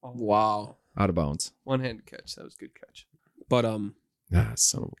 Oh, wow. Out of bounds. one-handed catch. That was a good catch. But Ah,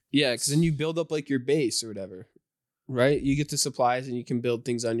 son of a... yeah, because then you build up like your base or whatever, right? You get the supplies and you can build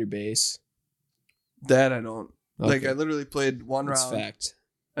things on your base. That I don't. Like Okay. I literally played one That's round, fact.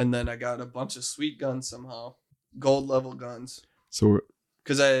 and then I got a bunch of sweet guns somehow, gold level guns. So we're-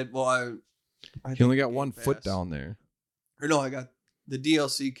 Because I he only got Game 1 foot Pass. down there. Or no, I got the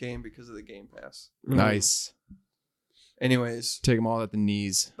DLC came because of the Game Pass. Nice. Anyways, Take them all at the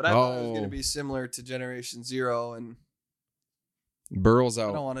knees. but I thought it was going to be similar to Generation Zero, and Burrow's I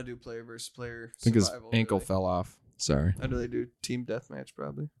don't out. want to do player versus player. I think his survival, ankle really. fell off. Sorry. I'd really do team deathmatch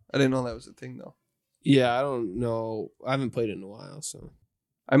probably. I didn't know that was a thing though. Yeah, I don't know. I haven't played it in a while, so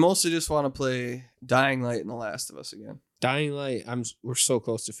I mostly just want to play Dying Light and The Last of Us again. Dying Light. We're so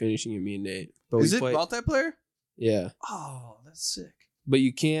close to finishing it, me and Nate. But Is we it play, multiplayer? yeah, Oh, that's sick. but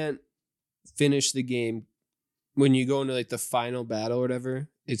you can't finish the game when you go into like the final battle or whatever.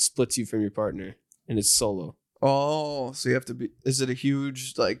 It splits you from your partner, and it's solo. Oh, so you have to be. Is it a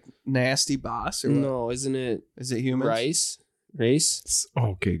huge like nasty boss or what? No, isn't it Is it humans? Race?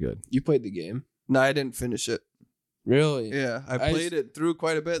 Okay, good. You played the game, No, I didn't finish it. really? Yeah, I I played it through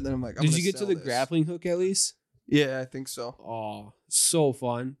quite a bit. And then I'm like, I'm Did gonna you get to sell the this. grappling hook at least? Yeah, I think so. Oh, so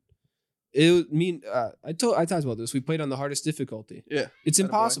fun! It was mean. I talked about this. We played on the hardest difficulty. Yeah, It's Attaboy.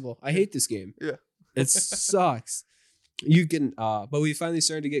 impossible. I hate this game. Yeah. It sucks. You can but we finally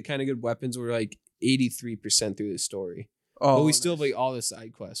started to get kind of good weapons. We're like 83% through the story. Oh, But we still have nice. like all the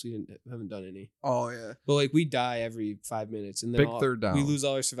side quests. We haven't done any. Oh yeah. But like we die every 5 minutes and then Big third down. we lose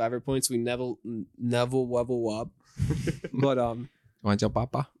all our survivor points. We never level up. But Want your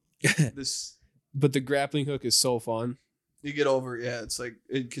papa? This but the grappling hook is so fun. you get over. Yeah, it's like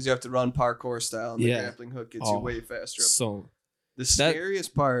because you have to run parkour style, and the Yeah. grappling hook gets you Oh, way faster. So The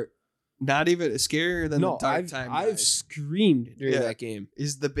scariest part, not even scarier than no, the dark I've time. I've guys, screamed during Yeah. that game.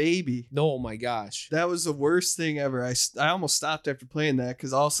 is the baby. Oh my gosh. That was the worst thing ever. I almost stopped after playing that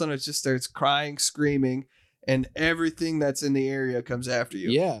because all of a sudden it just starts crying, screaming, and everything that's in the area comes after you.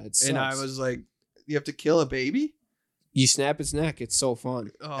 Yeah, it sucks. And I was like, you have to kill a baby? You snap its neck. It's so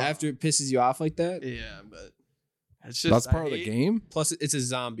fun. Oh. After it pisses you off like that. Yeah, but it's just That's I part of the hate- game? Plus, it's a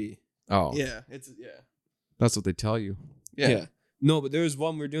zombie. Oh, Yeah, that's what they tell you. yeah. No, but there was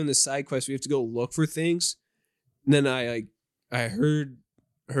one we're doing the side quest. We have to go look for things. And then I heard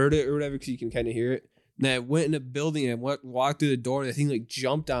it or whatever because you can kind of hear it. And I went in a building and walked through the door and the thing like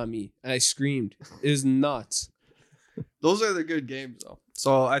jumped on me and I screamed. It was nuts. Those are the good games though.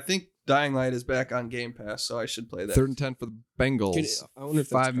 So I think Dying Light is back on Game Pass, so I should play that. 3rd and 10 for the Bengals. I wonder if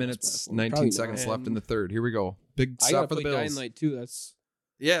that's 5 minutes, cross-platform. 19 Probably seconds not. left in the third. Here we go. Big I stop gotta for the play Dying Bills. Light too. That's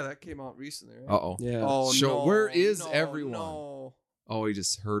Yeah, that came out recently, right? Uh-oh. yeah. Oh So no! where is no, everyone? No. Oh, he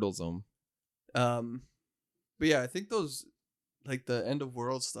just hurdles them. But yeah, I think those like the end of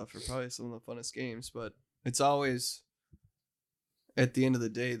world stuff are probably some of the funnest games. But it's always at the end of the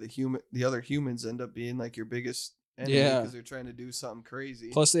day, the other humans end up being like your biggest enemy Yeah. because they're trying to do something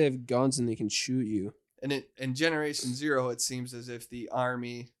crazy. Plus they have guns and they can shoot you. And in Generation Zero, it seems as if the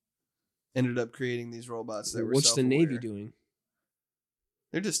Army ended up creating these robots that were What's the Navy self-aware. doing?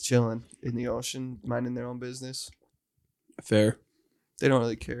 They're just chilling in the ocean, minding their own business. Fair. They don't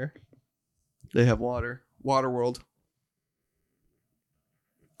really care. They have water. Waterworld.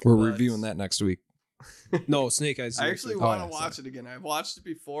 We're But- reviewing that next week. No, Snake Eyes. I actually Oh, want yeah, to watch it again. I've watched it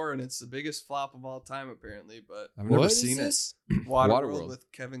before, and it's the biggest flop of all time, apparently. But I've never What is seen it. this? Waterworld Waterworld.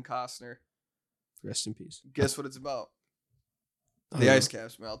 with Kevin Costner. Rest in peace. Guess what it's about? I The don't ice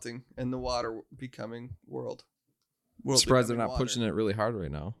caps melting and the water becoming world. I'm surprised they're not pushing it really hard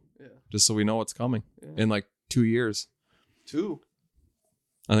right now. Yeah. Just so we know what's coming Yeah. in like 2 years. 2.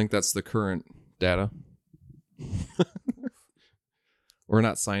 I think that's the current data. We're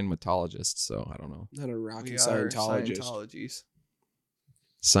not scientologists, so I don't know. Not a rocket We are Scientologist. Scientologies.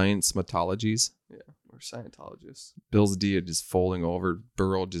 Science-matologies. Yeah, we're Scientologists. Bill's D just folding over.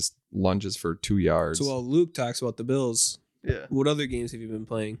 Burrow just lunges for 2 yards. So while Luke talks about the Bills, Yeah. what other games have you been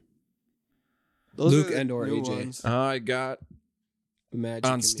playing? Those Luke are the and or new AJ. ones. I got Magic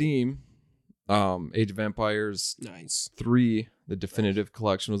on and me. Steam, Age of Empires Nice. 3, the definitive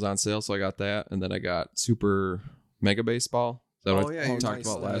collection was on sale, so I got that. And then I got Super Mega Baseball. Is that what Oh, I yeah, you talked nice.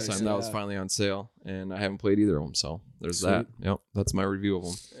 about last Nice, time? That was yeah. finally on sale, and I haven't played either of them, so there's Sweet. that. Yep, that's my review of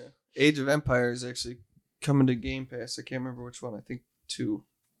them. Yeah. Age of Empires actually coming to Game Pass. I can't remember which one. I think 2.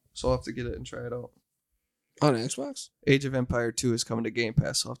 So I'll have to get it and try it out. On Xbox? Age of Empire 2 is coming to Game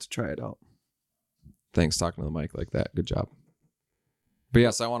Pass. So I'll have to try it out. Thanks, talking to the mic like that. Good job. But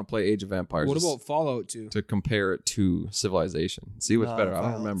yes, I want to play Age of Empires. What just about Fallout 2? to compare it to Civilization? See what's better. I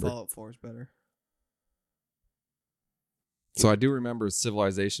don't remember. Fallout 4 is better. So I do remember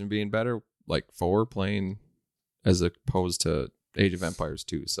Civilization being better, like 4 playing as opposed to Age of Empires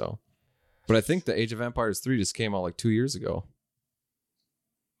 2. So, but I think the Age of Empires 3 just came out like 2 years ago.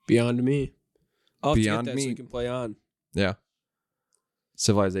 Beyond Me. I'll have to Beyond get that Me. so we can play on. Yeah.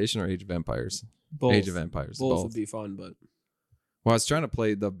 Civilization or Age of Empires? Both. Age of Empires. Both would be fun, but Well, I was trying to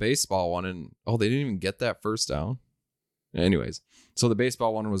play the baseball one, and they didn't even get that first down. Anyways, so the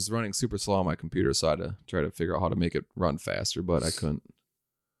baseball one was running super slow on my computer, so I had to try to figure out how to make it run faster, but I couldn't.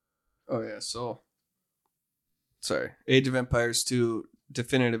 Oh, yeah. So, sorry. Age of Empires 2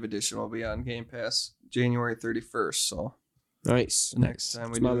 Definitive Edition will be on Game Pass January 31st. So, nice. the next time we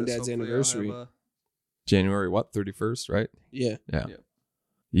It's do Mom and this, Dad's hopefully I'll anniversary. have a- January what? 31st, right? Yeah. Yeah. Yep.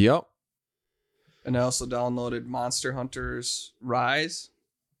 Yep. And I also downloaded Monster Hunters Rise.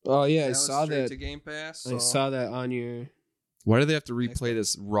 Oh yeah, I was saw straight that. to Game Pass. I So. saw that on your Why do they have to replay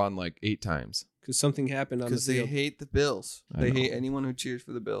this run like 8 times? because something happened on the Because they field. hate the Bills. I They know. hate anyone who cheers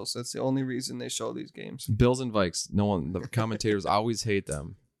for the Bills. That's the only reason they show these games. Bills and Vikes, no one, the commentators always hate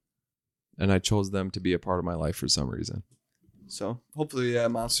them. And I chose them to be a part of my life for some reason. So hopefully,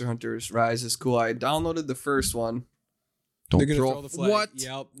 Monster Hunters Rise is cool. I downloaded the first one. Don't They're gonna throw the flag. What?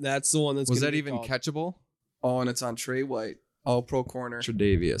 Yep, that's the one that's. Was gonna that be even called. catchable? Oh, and it's on Trey White, All Pro corner.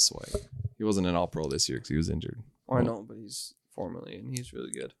 Tre'Davious White. He wasn't an All-Pro this year because he was injured. Oh, I know, but he's formerly, and he's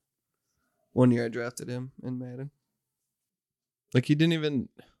really good. 1 year I drafted him in Madden. Like he didn't even,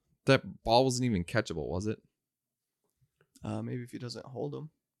 that ball wasn't even catchable, was it? Maybe if he doesn't hold him.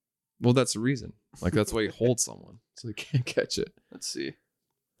 Well, that's the reason. Like that's why he holds someone, so he can't catch it. Let's see.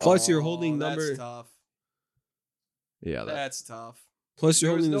 Plus, you're holding number. That's tough. Yeah, That's tough. Plus, you're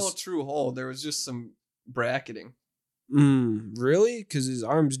There was holding no this. true hold. There was just some bracketing. Really? Because his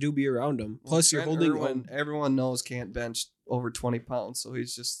arms do be around him. Plus, you're Trent holding. Irwin, everyone knows can't bench over 20 pounds, so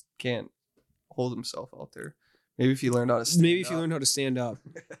he's just can't hold himself out there. Maybe if he learned how to stand Maybe if you up. learn how to stand up.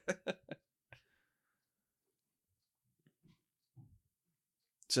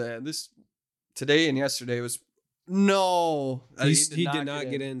 So this today and yesterday was no. He did not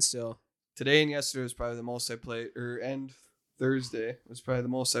get in still. Today and yesterday was probably the most I played, and Thursday was probably the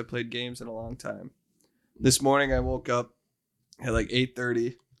most I played games in a long time. This morning I woke up at like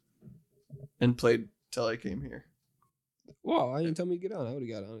 8:30 and played till I came here. Wow, I didn't tell me to get on. I would have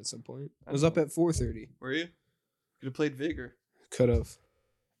got on at some point. I I was know. up at 4:30. Were you? Could have played Vigor. Could have.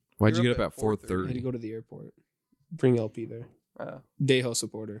 Why'd you You're get up up at at 4:30. I had to 4:30? go to the airport. Bring LP there. Dejo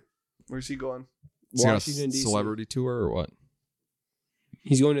supporter. Where's he going? Is he on a Washington D.C. celebrity tour or what?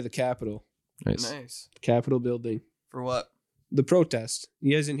 He's going to the Capitol. Nice. Nice. Capitol building. For what? The protest.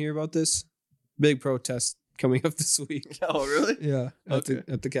 You guys didn't hear about this? Big protest coming up this week. Oh, really? Yeah. At Okay.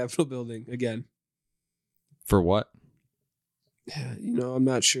 the Capitol building again. For what? Yeah, I'm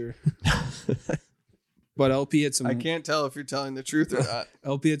not sure. But LP had some I can't tell if you're telling the truth or not.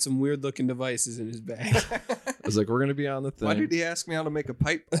 LP had some weird looking devices in his bag. I was like, we're gonna be on the thing. Why did he ask me how to make a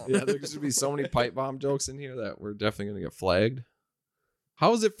pipe bomb? Yeah, there's gonna be so many pipe bomb jokes in here that we're definitely gonna get flagged.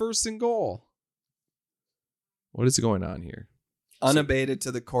 How is it first and goal? What is going on here? Unabated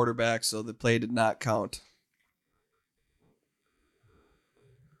to the quarterback, so the play did not count.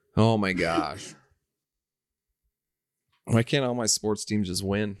 Oh my gosh. Why can't all my sports teams just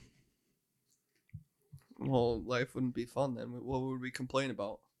win? Well, life wouldn't be fun then. What would we complain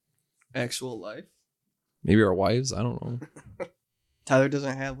about? Actual life? Maybe our wives? I don't know. Tyler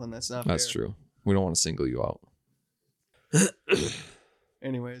doesn't have one. That's not That's fair. true. We don't want to single you out.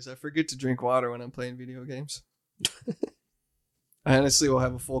 Anyways, I forget to drink water when I'm playing video games. I honestly will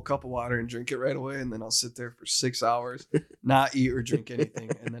have a full cup of water and drink it right away, and then I'll sit there for 6 hours, not eat or drink anything,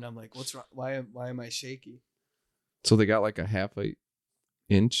 and then I'm like, "What's wrong? Why am I shaky?" So they got like a half a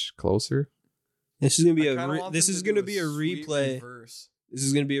inch closer. This is gonna be I kinda want this them is to do gonna be a sweet replay. reverse. This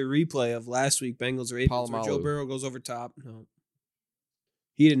is gonna be a replay of last week Bengals Ravens where Joe Palomalu. Burrow goes over top. No,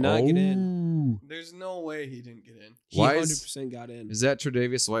 he did not get in. There's no way he didn't get in. He Why 100% got in. Is that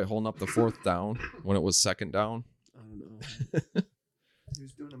Tre'Davious White holding up the fourth down when it was second down? I don't know. He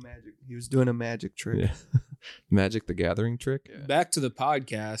was doing a magic. He was doing a magic trick. Yeah. Magic the Gathering trick. Yeah. Back to the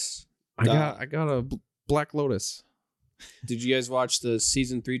podcast. I got a Black Lotus. Did you guys watch the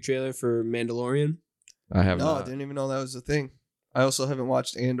season 3 trailer for Mandalorian? I have No, I not. didn't even know that was a thing. I also haven't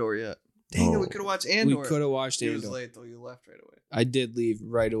watched Andor yet. Dang it, we Oh. could have watched Andor. We could have watched It was Andor. late though. You left right away. I did leave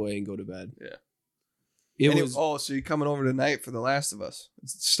right away and go to bed. Yeah. It And was so you're coming over tonight for The Last of Us. It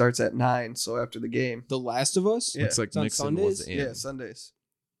starts at 9, so after the game. The Last of Us? Yeah. Looks like It's on Nixon was Sundays? in. Yeah, Sundays.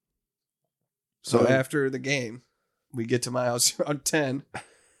 So after the game, we get to my house around 10.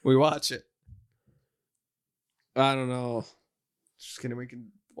 We watch it. I don't know. Just kidding. We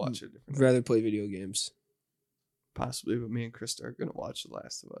can watch it. I'd Different rather play video games. possibly, but me and Krista are gonna watch The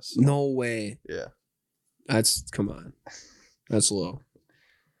Last of Us. No way. Yeah. Come on. That's low.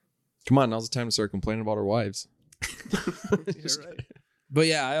 Come on, now's the time to start complaining about our wives. You're right. But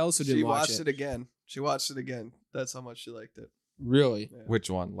yeah, I also didn't She watch watched it again. She watched it again. That's how much she liked it. Really? Yeah. Which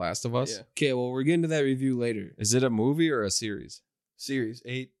one? Last of Us? Yeah. Okay, well, we're getting to that review later. Is it a movie or a series? Series,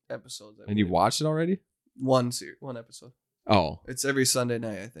 8 episodes. I And you believe. watched it already? one episode. Oh. It's every Sunday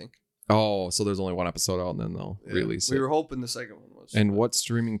night, I think. Oh, so there's only one episode out and then they'll Yeah. release We it. were hoping the second one was. And what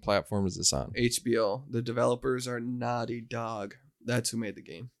streaming platform is this on? HBO. The developers are Naughty Dog. That's who made the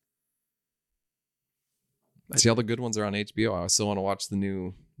game. See, all the good ones are on HBO. I still want to watch the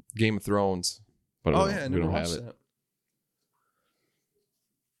new Game of Thrones, but Oh we yeah, I don't, we never don't have watched it. that.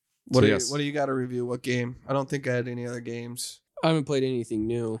 So yes. What do you got to review? What game? I don't think I had any other games. I haven't played anything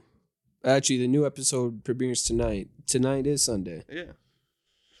new. Actually, the new episode premieres tonight. Tonight is Sunday. Yeah.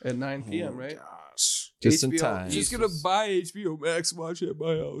 At 9 p.m., right? Gosh. Just in HBO time. just- Just gonna buy HBO Max, watch it at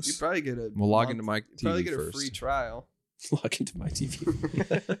my You house. probably get a We'll log month- into my you probably TV get a first. free trial. Log into my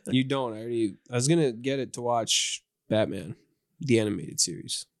TV. You don't. I was gonna get it to watch Batman, the animated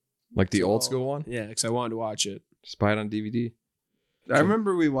series. Like the old So- school one? Yeah, because I wanted to watch it. Just buy it on DVD. I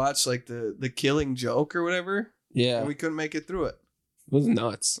remember we watched like the Killing Joke or whatever, Yeah, and it we couldn't make it through it. was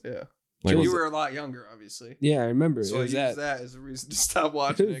nuts. Yeah. Like, was you it- were a lot younger, obviously. Yeah, I remember. So it I was used that. that as a reason to stop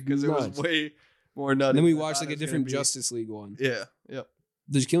watching it because it was Nuts. way more nutty. And then we than I watched thought like a it was gonna different be. Justice League one. Yeah. Yep.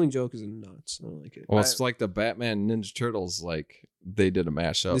 The Killing Joke is nuts. I don't like it. well, it's like the Batman Ninja Turtles. Like they did a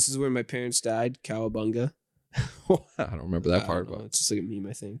mashup. This is where my parents died. Cowabunga. I don't remember that I part, don't know, but it's just like a meme,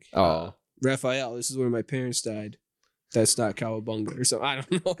 I think. oh, Raphael. This is where my parents died. That's not Cowabunga or something. I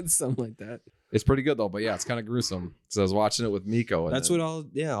don't know. It's something like that. it's pretty good though. But yeah, it's kind of gruesome because I was watching it with Miko. And That's then- what all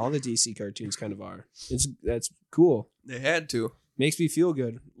the DC cartoons kind of are. That's cool. They had to. Makes me feel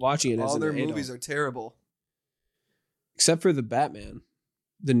good watching it. as All an their adult. movies are terrible. except for the Batman,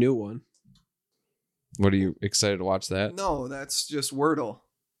 the new one. What are you excited to watch that? No, that's just Wordle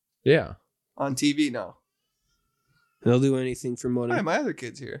Yeah. on TV now. They'll do anything for money. Hi, my other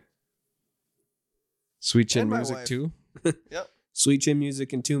kid's here. Sweet Chin And my Music wife. too. Sweet Chin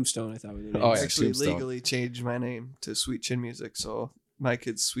Music and Tombstone. I thought we were. Oh, I yeah, actually Tombstone. legally changed my name to Sweet Chin Music, so my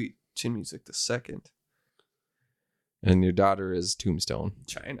kid's Sweet Chin Music the second. And your daughter is Tombstone,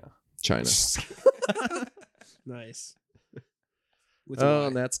 China. China. Nice. With a Oh, Y.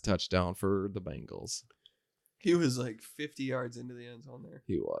 and that's a touchdown for the Bengals. He was like 50 yards into the end zone there.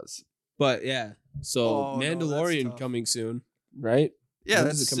 He was. But yeah, so Oh, no, that's Mandalorian tough. coming soon, right? Yeah, When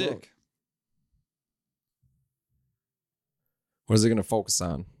that's does it come out? sick. What is it going to focus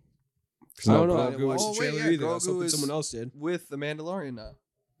on? 'Cause I no don't know. I Grogu didn't watch Oh, the wait, trailer yeah, either. I was Grogu hoping is- someone else did. With the Mandalorian now.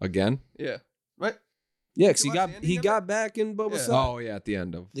 again. Yeah. Right? Yeah, because You he watch got the ending he of got back in Boba Yeah. Fett. Oh yeah, at the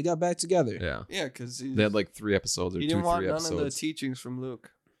end of They got back together. yeah, Yeah, because they had like 3 episodes or he 2 didn't want 3 none of the episodes. teachings from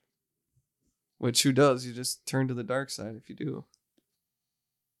Luke. Which who does? You just turn to the dark side if you do.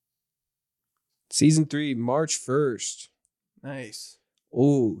 Season 3, March 1st. Nice.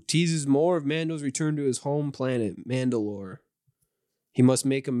 Oh, teases more of Mando's return to his home planet, Mandalore. He must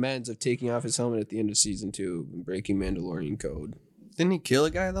make amends of taking off his helmet at the end of season 2 and breaking Mandalorian code. Didn't he kill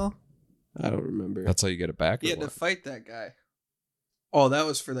a guy though? I don't remember. That's how you get it back. He Or had to what? fight that guy. Oh, that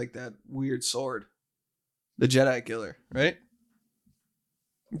was for like that weird sword. The Jedi killer, right?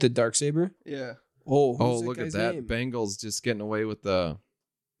 The Darksaber? Yeah. Oh, Oh, who's look at guy's that! name? Bengals just getting away with the.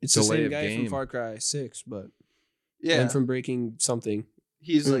 It's the delay same of guy game. from Far Cry 6, but Yeah. and from Breaking something.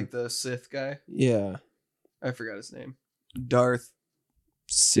 He's like the Sith guy. Yeah. I forgot his name. Darth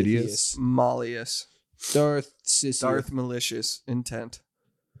Sidious. Malleus. Darth Sidious. Darth Malicious Intent.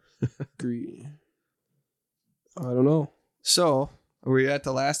 Green. I don't know. So, are we at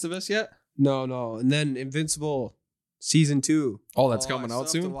The Last of Us yet? No. And then Invincible season 2. Oh, that's I coming still out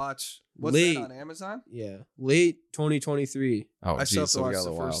have to soon. watch. What's Late. that on Amazon? Yeah. Late 2023. Oh, I still have geez, to so we watch got a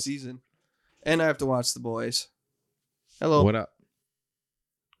the while. first season. And I have to watch The Boys. Hello. What up?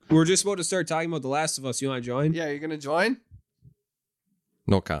 We're just about to start talking about The Last of Us. You want to join? Yeah, you're going to join?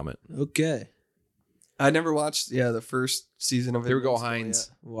 No comment. Okay. I never watched, the first season of it. Here we go,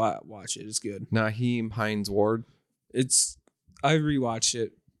 Heinz. Watch it. It's good. Naheem Hines Ward. I rewatched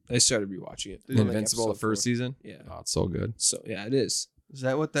it. I started rewatching it. I'm like Invincible, the episode first 4. season. Yeah. Oh, it's so good. So yeah, it is. Is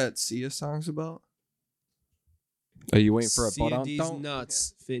that what that Sia song's about? Are you waiting for a butt on? CFD's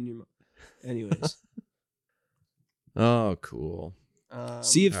nuts fit in your mouth. Anyways. Oh, cool.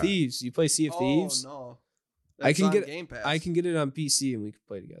 Sea of Alright. Thieves. You play Sea of Thieves? Oh, no. I That's can on get- Game Pass. I can get it on PC and we can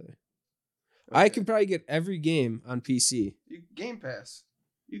play together. I can probably get every game on PC. Game Pass.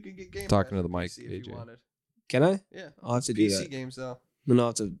 You can get Game Talking Pass to the on mic, PC if you AJ. wanted. Can I? Yeah. I'll have to do PC that. games though, Then I'll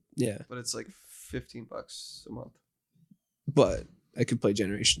have to, yeah. but it's like $15 a month. But I could play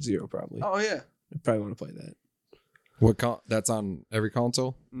Generation Zero probably. Oh yeah. I probably want to play that. That's on every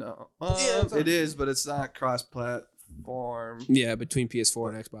console? No. Yeah, it's on- it is, but it's not cross-platform. Yeah, between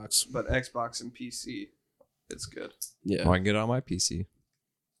PS4 and Xbox. But Xbox and PC, it's good. Yeah. Oh, I can get it on my PC.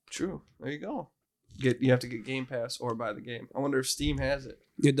 True. There you go. You have to get Game Pass or buy the game. I wonder if Steam has it.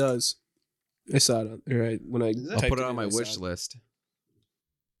 It does. I saw it right when I Is it? I'll typed put it in, on my I saw wish it. list.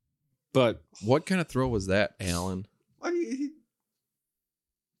 But What kind of throw was that, Alan? Why do you,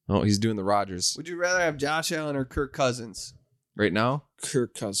 Oh, he's doing the Rogers would you rather have Josh Allen or Kirk Cousins? right now.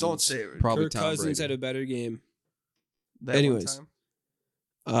 Kirk Cousins. Don't say it. Probably Kirk Tom Cousins Brady. had a better game. That anyways.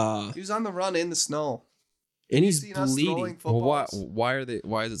 one time. He was on the run in the snow. And You he's seen us bleeding. throwing Well, why? footballs?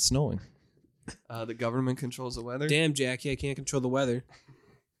 Why is it snowing? The government controls the weather. Damn, Jackie, I can't control the weather.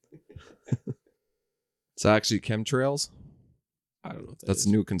 It's actually chemtrails. I don't know what that That's is.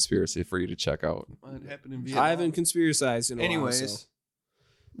 a new conspiracy for you to check out. What happened in Vietnam? I haven't conspiracized in a Anyways, while. So.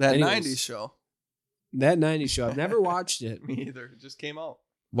 that Anyways. 90s show. That 90s show, I've never watched it. Me either. It just came out.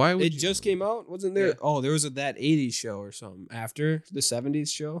 Why would It you? just came out? Wasn't there? Yeah. Oh, there was that 80s show or something after the 70s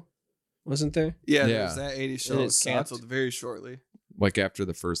show. Wasn't there? Yeah, Yeah. there's that 80s show. And It it was sucked? canceled very shortly. like after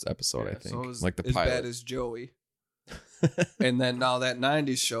the first episode, I Yeah, think. so it was Like the as pilot. bad as Joey. And then now that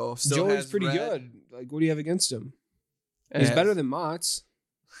 90s show still Joey's has pretty Red. good. Like, what do you have against him? It He's has- better than Mott's.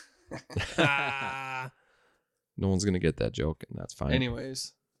 No one's gonna get that joke, and that's fine.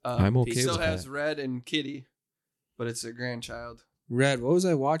 Anyways, I'm okay He still with has that. Red and Kitty, but it's their grandchild. Red. What was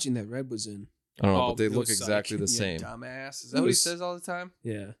I watching that Red was in? I don't know, Oh, but they it look was exactly the You same. dumbass. Is It that what he was- says all the time?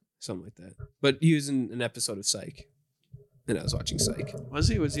 Yeah, something like that. But he was in an episode of Psych. And I was watching Psych. Was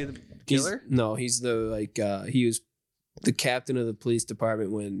he? Was he the He's- killer? No, he's the he was the captain of the police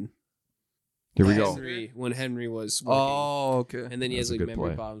department when Here we go. Henry was working. Oh, okay. And then he That's has a like good memory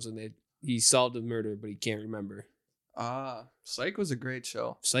play. problems and he solved a murder but he can't remember. Psych was a great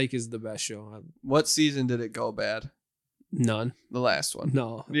show. Psych is the best show. What season did it go bad? None. The last one.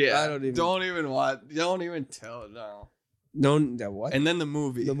 No. Yeah. I don't even Don't even tell it now. that what? And then the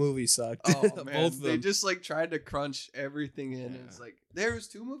movie. the movie sucked. Oh man, Both of they them. just like tried to crunch everything in. Yeah. And it's like there's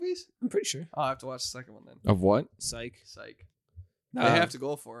 2 movies. I'm pretty sure. I'll have to watch the second one then. Of what? Psych. Psych. Uh, They have to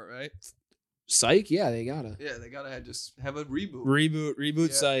go for it, right? Psych, yeah, they gotta. Yeah, they gotta just have a reboot. Reboot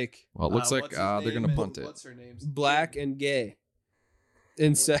Yeah. Psych. Well, it looks like What's his they're name gonna and punt it. What's her name? Black and gay.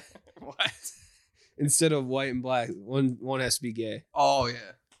 Instead What? instead of white and black, one has to be gay. Oh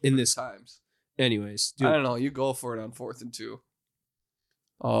yeah. In this Times. anyways. I Dude, don't know. You go for it on 4th and 2.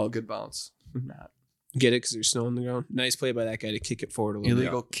 Oh, good bounce. Not get it because there's snow on the ground. Nice play by that guy to kick it forward a little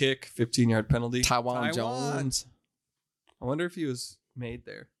illegal kick, 15-yard penalty. Taiwan Jones. I wonder if he was made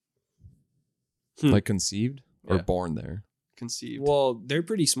there, Like conceived or Yeah. born there. bit. conceived. Well, they're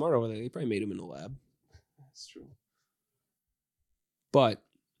pretty smart over there. They probably made him in a lab. That's true. But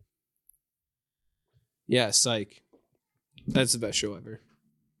yeah, Psych. That's the best show ever.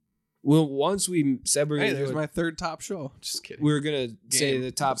 Well, once we said we're Hey, gonna there's do it, my third top show. Just kidding. we were gonna say Game.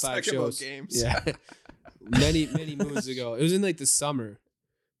 the top Let's 5 talk about shows. games. Yeah, many moons ago. It was in like the summer.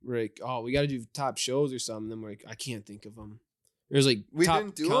 We're like, oh, we got to do top shows or something. Then we're like, I can't think of them. There's like We top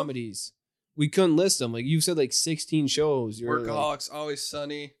didn't do 'em? comedies. We couldn't list them. Like you said, like 16 shows. You're like, Workaholics, Always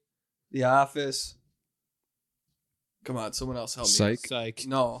Sunny, The Office. Come on, someone else help me. Psych. Psych.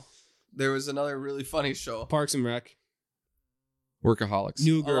 No, there was another really funny show. Parks and Rec. Workaholics.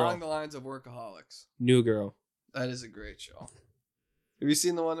 New Girl. Along the lines of Workaholics. New Girl. That is a great show. Have you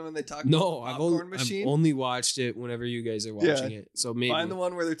seen the one when they talk No, about I've popcorn only, machine? I've only watched it whenever you guys are watching it. So maybe. Find the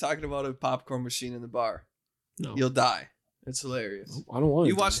one where they're talking about a popcorn machine in the bar. No. You'll die. It's hilarious. I don't want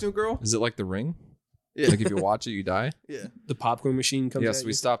You to. watch New Girl? Is it like The Ring? Yeah. Like if you watch it, you die? Yeah. The popcorn machine comes Yes, at we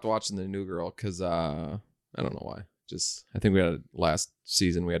you? stopped watching The New Girl because I don't know why. Just I think we had a last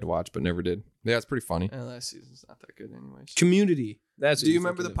season we had to watch, but never did. Yeah, it's pretty funny. And last season's not that good anyways. Community. That's what Do you you're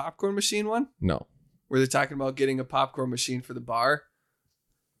remember the thinking of. popcorn machine one? No. Where they're talking about getting a popcorn machine for the bar?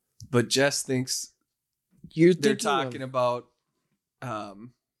 But Jess thinks You're they're thinking of- talking about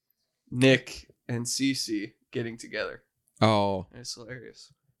Nick and Cece getting together. Oh, And it's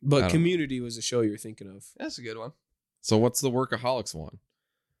hilarious. I But don't Community was a show you're thinking of. That's a good one. so what's the Workaholics one?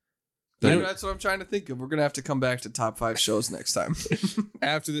 That's what I'm trying to think of. We're going to have to come back to top 5 shows next time.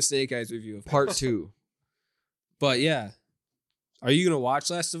 After the Snake Eyes review of Part 2. But yeah. Are you going to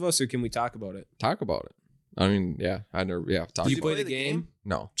watch Last of Us or can we talk about it? Talk about it. I mean, yeah, I never. Yeah, talk Did you about play it. the game?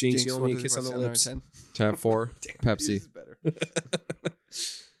 No. Jinx, Jinx, you what owe me a is it, kiss on the what's lips. 10? Tab 4. Damn, Pepsi. this is better.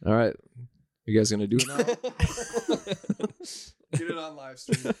 All right. You guys gonna do it now? Get it on live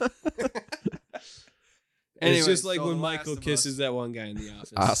stream. It's just like so when The Michael Last of kisses Us. that one guy in the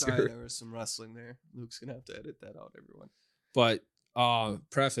office. Oscar. Sorry, there was some wrestling there. Luke's gonna have to edit that out, everyone. But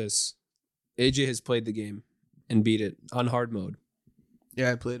preface, AJ has played the game and beat it on hard mode.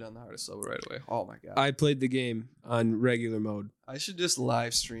 Yeah, I played on the hardest level right away. Oh my god. I played the game on regular mode I should just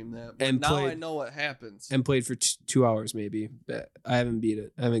live stream that. But And now I played- know what happens. and played for 2 hours maybe. But I haven't beat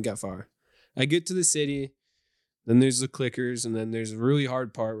it. I haven't got far. I get to the city, then there's the clickers, and then there's a really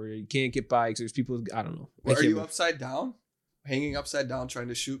hard part where you can't get by because there's people. I don't know. I Are can't you remember. upside down? Hanging upside down trying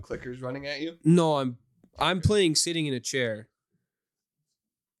to shoot clickers running at you? No, I'm playing sitting in a chair.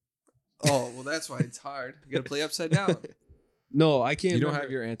 Oh, well that's why it's hard. You gotta play upside down. No, I can't. You don't remember.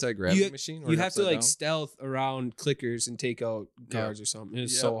 have your anti-gravity You- machine? You working have to upside like down? stealth around clickers and take out guards or something.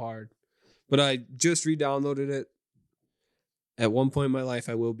 It's Yep. so hard. But I just re-downloaded it. At one point in my life,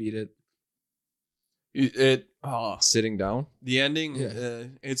 I will beat it. Sitting down? The ending, Yeah.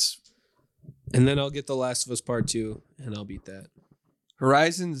 it's And then I'll get The Last of Us Part 2, and I'll beat that.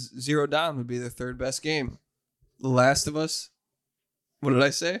 Horizon Zero Dawn would be their third best game. The Last of Us. What did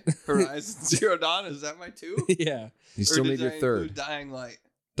I say? Horizon Zero Dawn. Is that my 2? yeah. You still need your third. Include Dying Light?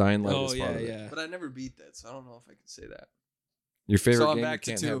 Dying Light Oh, is yeah, part of it. yeah. But I never beat that, so I don't know if I can say that. Your favorite So I'm game you back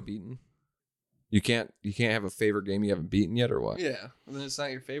to can't 2. have beaten? You can't have a favorite game you haven't beaten yet, or what? Yeah, and then it's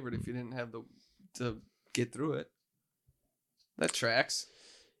not your favorite if you didn't have to get through it. That tracks.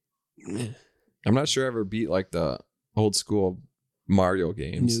 I'm not sure I ever beat like the old school Mario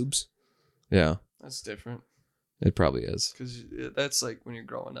games. Noobs. Yeah, That's different it probably is. because that's like when you're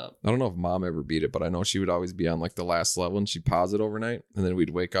growing up. I don't know if mom ever beat it, but I know she would always be on like the last level and she'd pause it overnight, and then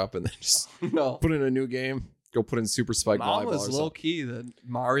we'd wake up and then just No, put in a new game, go put in Super Spike Mom Volleyball was or low something. key the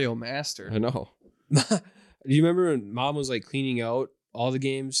Mario master. I know. Do you remember when Mom was like cleaning out all the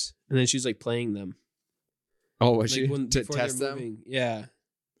games, and then she was like playing them? Oh, was Like, she to before test they're them? moving. Yeah.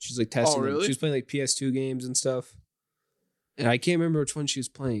 She's like testing them. really? She was playing like PS2 games and stuff. And I can't remember which one she was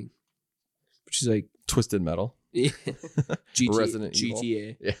playing. But she's like, Twisted Metal. GTA. Resident Evil.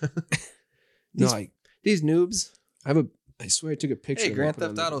 GTA. Yeah. No, These noobs. I swear I took a picture. Hey, and I Grand put it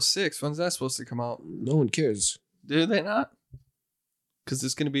Theft on Auto 6. When's that supposed to come out? No one cares. Do they not? Because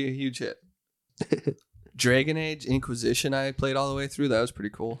it's going to be a huge hit. Dragon Age Inquisition, I played all the way through. That was pretty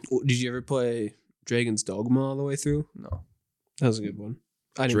cool. Did you ever play Dragon's Dogma all the way through? No. That was a good one.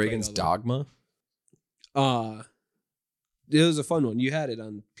 I didn't play it Dragon's all Dogma. the way. It was a fun one. You had it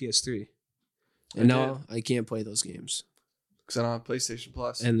on PS3. And now I can't play those games. Because I don't have PlayStation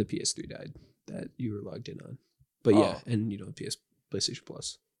Plus. And the PS3 died that you were logged in on. But yeah, Oh. and you don't have PlayStation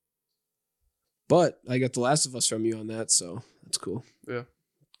Plus. But I got The Last of Us from you on that, so that's cool. Yeah.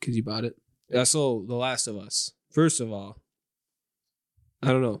 Because you bought it. Yeah, so The Last of Us. First of all, I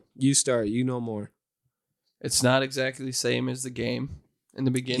don't know. You start. You know more. It's not exactly the same as the game in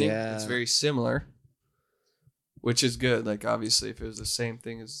the beginning. Yeah. It's very similar, which is good. Like, obviously, if it was the same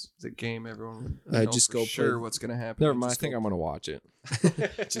thing as the game, everyone would I'd know just for go sure play- what's going to happen. Never mind. I Just think go- I'm gonna watch it.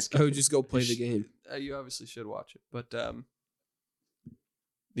 I would just go play the game. You obviously should watch it. But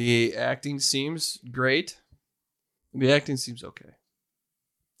The acting seems great. The acting seems okay.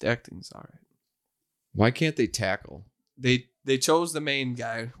 The acting's all right. Why can't they tackle? They chose the main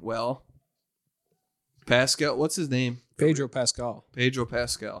guy well. Pascal, what's his name? Pedro Pascal. Pedro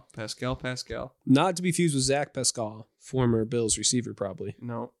Pascal. Pascal. Not to be fused with Zach Pascal, former Bills receiver, probably.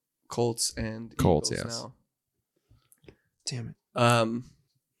 No, Colts and Colts, Eagles yes. now. Damn it.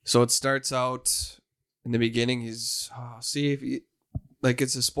 So it starts out in the beginning. He's see if he, like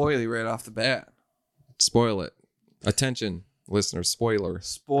it's a spoiler right off the bat. Spoil it. Attention, listeners. Spoiler.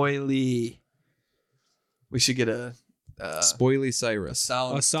 Spoily. We should get a Spoily Cyrus.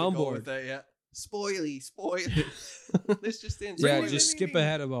 sound. A to go soundboard. with that, yeah. Spoily. This just in. Yeah, just skip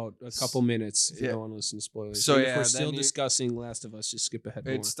ahead about a couple minutes if you Yeah. don't want to listen to spoilers. So, And if yeah, we're then still you- discussing Last of Us, just skip ahead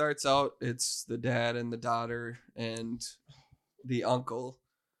more. It starts out. It's the dad and the daughter and the uncle,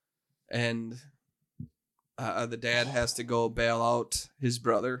 and the dad has to go bail out his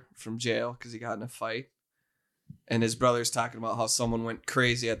brother from jail because he got in a fight, and his brother's talking about how someone went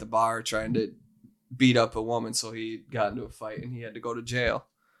crazy at the bar trying to beat up a woman, so he got into a fight and he had to go to jail.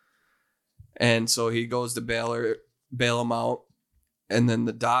 And so he goes to bail him out, and then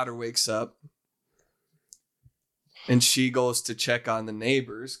the daughter wakes up and she goes to check on the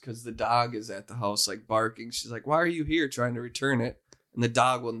neighbors because the dog is at the house like barking. She's like, "Why are you here?" Trying to return it, and the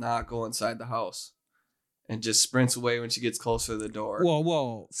dog will not go inside the house and just sprints away when she gets closer to the door.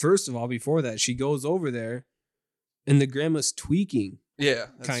 Whoa. First of all, before that, she goes over there and the grandma's tweaking. Yeah,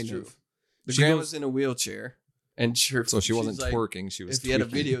 that's Kind true. of. The She grandma's goes- in a wheelchair, and So she she's wasn't like, twerking. She was. If you had a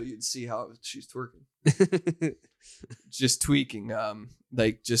tweaking. video, you'd see how she's twerking. Just tweaking,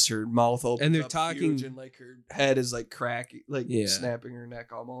 like just her mouth open. And they're talking- and like her head is like cracking, like Yeah. snapping her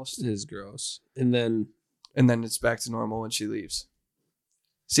neck almost. It is gross. And then And then it's back to normal when she leaves.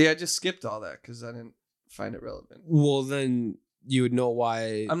 See, I just skipped all that because I didn't find it relevant. well, then you would know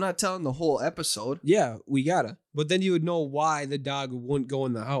why. I'm not telling the whole episode. Yeah, we gotta. But then you would know why the dog wouldn't go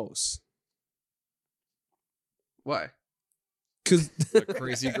in the house. Why? Because The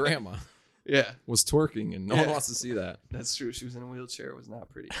crazy grandma Yeah, was twerking, and no one Yeah. wants to see that. that's true. She was in a wheelchair. It was not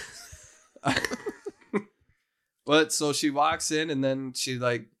pretty. But so she walks in and then she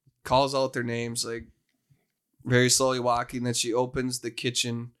like calls out their names, like very slowly walking. Then she opens the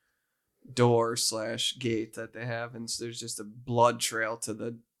kitchen door / gate that they have, and so there's just a blood trail to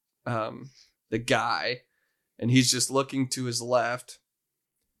the guy, and he's just looking to his left,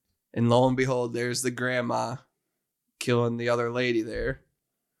 and lo and behold, there's the grandma killing the other lady there,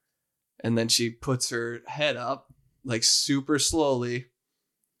 and then she puts her head up like super slowly,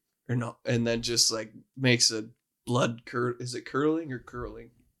 or no, and then just like makes a is it curling or curling?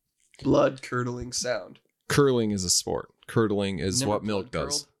 Blood curdling sound. Curling is a sport. Curdling is Never what milk blood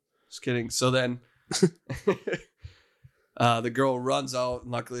does. curdled? Just kidding. So then the girl runs out,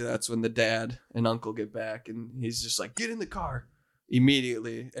 and luckily that's when the dad and uncle get back, and he's just like, "Get in the car."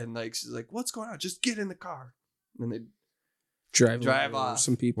 Immediately, and like she's like, "What's going on? Just get in the car." And then drive Drive over off.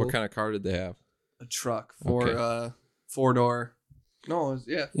 some people. What kind of car did they have? a truck Okay. 4-door. No, it was,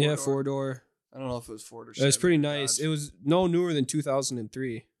 yeah, Yeah, 4-door. 4-door. I don't know if it was Ford or It was Chevy pretty or nice. Dodge. It was no newer than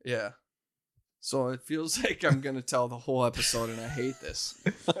 2003. Yeah. So it feels like I'm gonna tell the whole episode, and I hate this.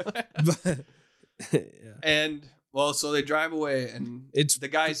 But yeah. And well, so they drive away, and It's the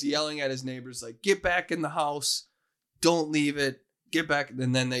guy's yelling at his neighbors like, "Get back in the house! Don't leave it! Get back!"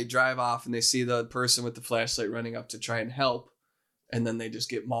 And then they drive off, and they see the person with the flashlight running up to try and help, and then they just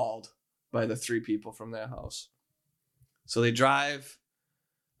get mauled by the 3 people from that house. So they drive,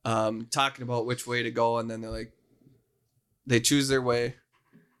 talking about which way to go, and then they choose their way,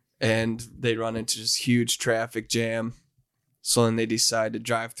 and they run into this huge traffic jam. So then they decide to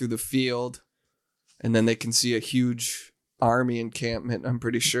drive through the field, and then they can see a huge army encampment, I'm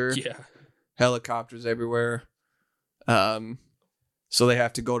pretty sure. yeah. Helicopters everywhere. So they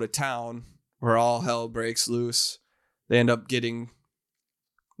have to go to town where all hell breaks loose. They end up getting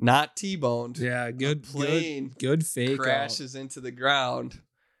not T-boned. Yeah, good plane good fake out. crashes into the ground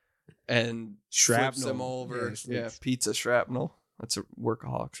and flips Shrapnel. them over. Yeah, Yeah, pizza shrapnel. That's a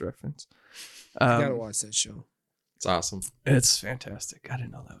Workaholics reference. You gotta watch that show. It's awesome. It's fantastic. I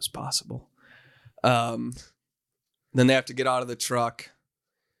didn't know that was possible. Then they have to get out of the truck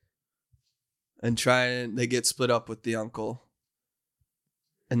and they get split up with the uncle.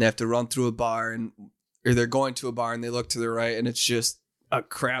 And they have to run through a bar, or they're going to a bar, and they look to their right, and it's just a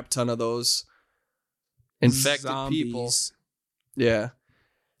crap ton of those infected people. Zombies. Yeah.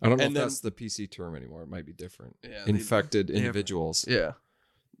 I don't know And if then- that's the PC term anymore. It might be different. Yeah, Infected they have- individuals. Yeah.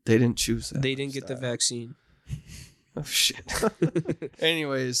 They didn't choose that. They didn't get the lifestyle. vaccine. Oh, shit.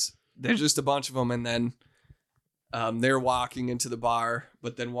 Anyways, there's just a bunch of them, and then they're walking into the bar,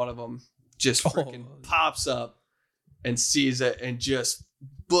 but then one of them just freaking pops up and sees it and just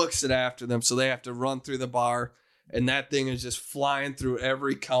books it after them. So they have to run through the bar, and that thing is just flying through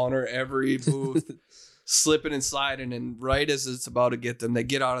every counter, every booth, slipping and sliding. And right as it's about to get them, they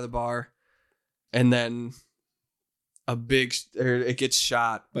get out of the bar, and then it gets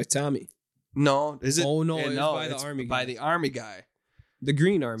shot by Tommy. No, is it? Oh no, yeah, it was no, by the it's army by guy. the army guy. The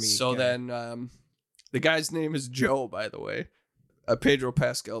Green Army. So guy. then, the guy's name is Joe. By the way, Pedro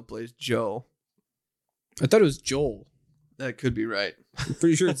Pascal plays Joe. I thought it was Joel. That could be right. I'm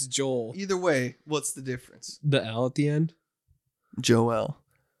pretty sure it's Joel. Either way, what's the difference? The L at the end. Joel.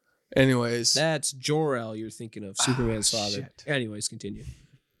 Anyways, That's Jor-El you're thinking of, Superman's father. shit. Anyways, continue.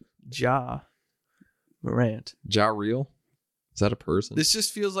 Ja Morant. Ja Reel? Is that a person? This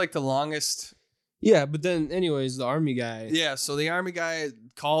just feels like the longest. Yeah, but then, anyways, the army guy. Yeah, so the army guy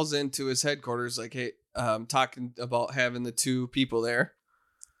calls into his headquarters, like, hey, talking about having the two people there.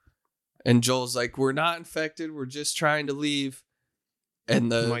 And Joel's like, we're not infected. We're just trying to leave. And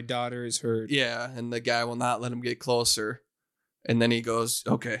My daughter is hurt. yeah, and the guy will not let him get closer. And then he goes,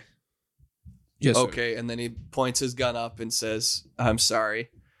 okay, Yes, sir. okay. And then he points his gun up and says, I'm sorry.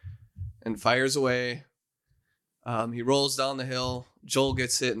 And fires away. He rolls down the hill. Joel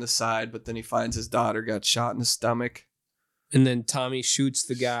gets hit in the side, but then he finds his daughter got shot in the stomach. And then Tommy shoots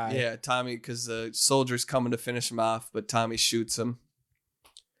the guy. Yeah, Tommy, because the soldier's coming to finish him off, but Tommy shoots him.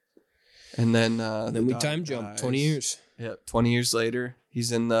 And then Then we time jump 20 years. Yep, 20 years later,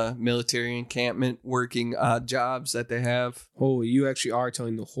 he's in the military encampment working odd jobs that they have. Oh, you actually are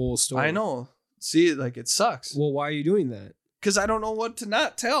telling the whole story. I know. See, like, it sucks. Well, why are you doing that? Because I don't know what to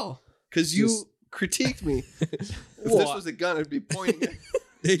not tell. Because you Just- critiqued me. If Well, this was a gun, it'd be pointing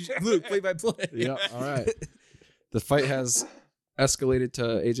at Luke, play by play. Yeah, all right. The fight has escalated to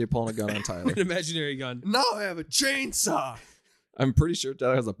AJ pulling a gun on Tyler. An imaginary gun. Now I have a chainsaw. I'm pretty sure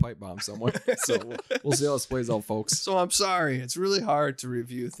Tyler has a pipe bomb somewhere. So we'll see how this plays out, folks. So I'm sorry. It's really hard to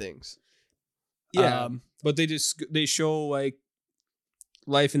review things. Yeah, but they show like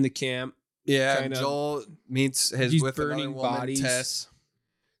life in the camp. Yeah, Kind of- Joel meets his He's with another burning woman, bodies. Tess.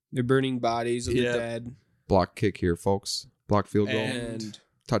 They're burning bodies of Yeah. the dead, Block kick here, folks. Block field goal. And-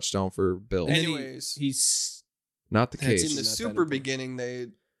 Touchdown for Bill. and then Anyways. he's Not the That's case. In the not that super important. beginning, they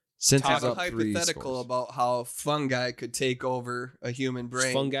Since talk he's up 3 hypothetical scores. about how fungi could take over a human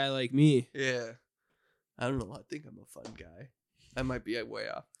brain. fun guy like me. Yeah. I don't know. I think I'm a fun guy. I might be way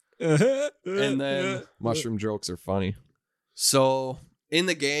off. And then, Mushroom jokes are funny. so in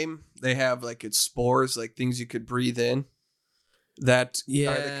the game, they have like it's spores, like things you could breathe in that are the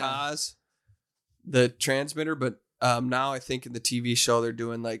Yeah. cause, the transmitter. But now I think in the TV show, they're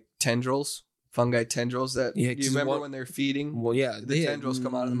doing like tendrils, fungi tendrils that Yeah, you 'cause remember what- when they're feeding. Well, yeah, The they had tendrils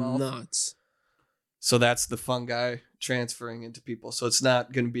come out of the mouth. Nuts. So that's the fungi transferring into people. So it's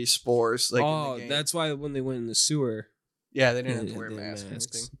not going to be spores like in Oh, the game. that's why when they went in the sewer, Yeah, they didn't have they to wear had masks or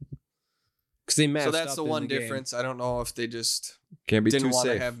masks. anything. because they masked So that's up the in one game. difference. I don't know if they just Can't be didn't too want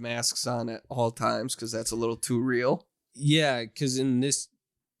to safe. have masks on at all times because that's a little too real. Yeah, because in this,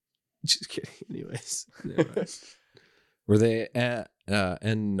 just kidding. Anyways, never mind. Were they at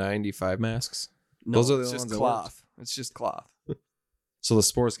N95 masks? No, Those are the it's ones just that cloth. It's just cloth. So the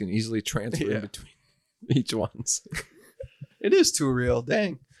spores can easily transfer Yeah. in between each ones. It is too real.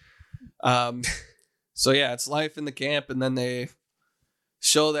 Dang. So yeah, it's life in the camp, and then they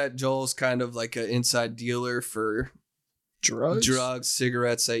show that Joel's kind of like an inside dealer for drugs,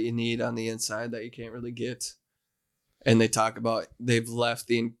 cigarettes that you need on the inside that you can't really get. And they talk about they've left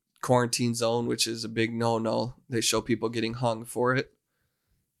the quarantine zone, which is a big no-no. They show people getting hung for it.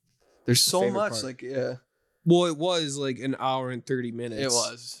 There's so favorite much, part. like, yeah, Well, it was like an hour and 30 minutes. it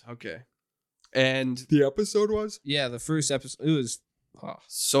was. Okay. And The episode was? Yeah, the first episode. It was. Oh,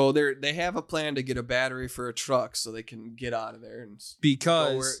 so they have a plan to get a battery for a truck so they can get out of there. And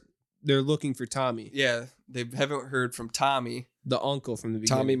because they're looking for Tommy, yeah, they haven't heard from Tommy. the uncle from the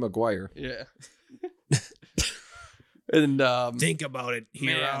beginning. Tommy Maguire. Yeah. And Think about it,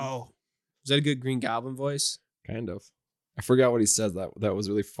 hero. Is that a good Green Goblin voice? Kind of. I forgot what he says. That was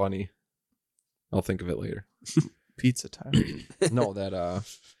really funny. I'll think of it later. pizza time. No, that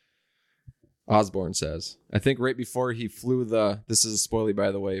Osborne says. I think right before he flew this is a spoiler,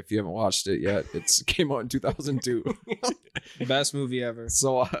 by the way, if you haven't watched it yet. It came out in 2002. Best movie ever.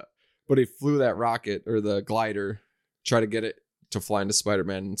 So, but he flew that rocket or the glider, tried to get it to fly into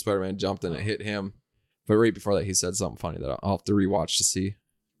Spider-Man, and Spider-Man jumped and it hit him. But right before that, he said something funny that I'll have to rewatch to see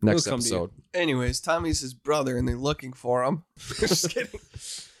next It'll come to you. episode. Anyways, Tommy's his brother, and they're looking for him. Just kidding.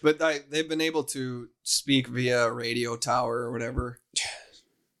 But they've been able to speak via a radio tower or whatever.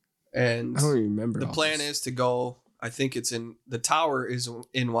 And I don't even remember. the all plan this. is to go I think it's in the tower is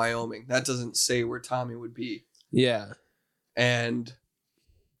in Wyoming. That doesn't say where Tommy would be. Yeah. And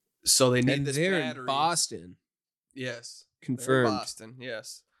so they need And this they're battery. in Boston. Yes. They're in Confirmed. Boston,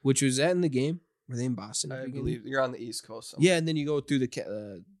 yes. Which was that in the game? Were they in Boston? at the I beginning? believe you're on the East Coast. Somewhere. Yeah, and then you go through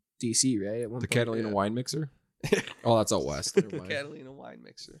the DC, right? At one The point? Catalina yeah. wine mixer. Oh, that's out west. Never mind. Catalina wine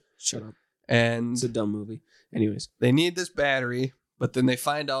mixer. Shut up. And It's a dumb movie. Anyways. they need this battery, but then they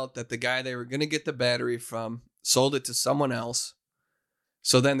find out that the guy they were going to get the battery from sold it to someone else.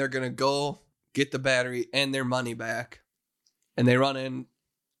 So then they're going to go get the battery and their money back. And they run in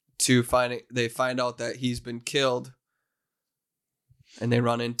to they find out that he's been killed. And they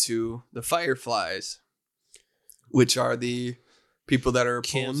run into the Fireflies, which are the people that are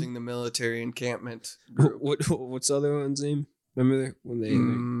Kim? opposing the military encampment group. What's the other one's name? Remember when they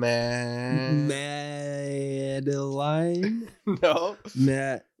Madeline? No.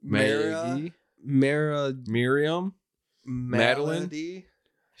 Mara Maggie? Mara Miriam? Madeline? Melody?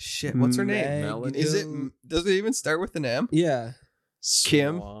 Shit, what's her name? Melody? Is it? Does it even start with an M? Yeah.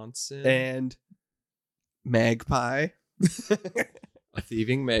 Kim Swanson? And Magpie. A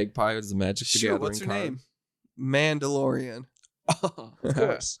thieving magpie is the Magic the Shoot, Gathering what's her card. name? Mandalorian. Of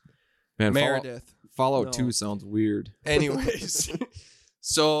course. Man, Meredith. Fallout No. 2 sounds weird. Anyways,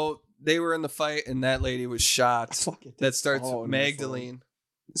 so they were in the fight, and that lady was shot. That starts Oh, with no, Magdalene.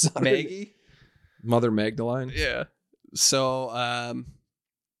 Sorry. Maggie. Mother Magdalene? Yeah. So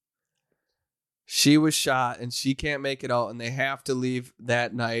she was shot, and she can't make it out, and they have to leave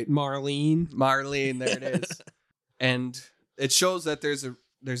that night. Marlene. Marlene, there it is. And it shows that there's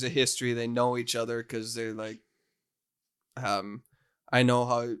a history. They know each other because they're like, I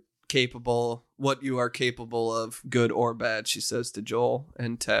know what you are capable of, good or bad, she says to Joel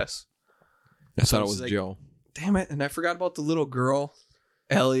and Tess. I thought it was she's like, Joe. Damn it. And I forgot about the little girl.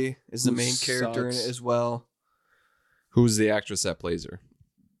 Ellie is the Who main character in sucks. it as well. Who's the actress that plays her?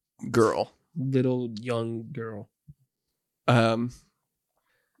 Girl. Little young girl.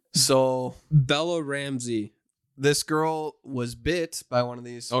 So Bella Ramsey. this girl was bit by one of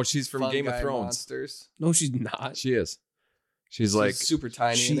these Oh, she's from Game of fungi Thrones. monsters. No, she's not. She is. She's She's like, super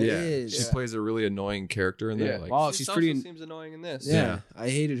tiny. She in it. yeah, is. she plays a really annoying character in there. Yeah. Like, Wow, She she's also pretty. seems annoying in this. Yeah, Yeah. I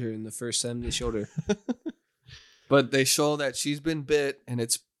hated her in the first time they showed her. But they show that she's been bit, and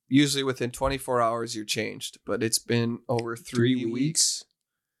it's usually within 24 hours you're changed. But it's been over 3 weeks.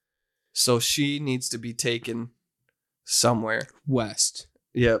 So she needs to be taken somewhere. West.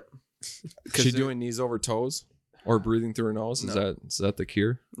 Yep. she doing knees over toes or breathing through her nose? No. Is that the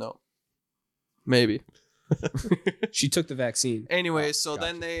cure? No. Maybe. She took the vaccine. Anyway, so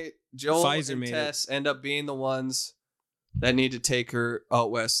gotcha. then Joel Pfizer and made it. Tess end up being the ones that need to take her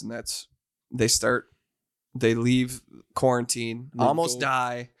out west, and they leave quarantine, They almost go-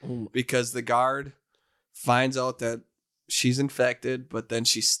 die Oh, because the guard finds out that she's infected, but then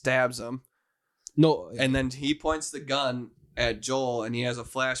she stabs him, no, and then he points the gun at Joel, and he has a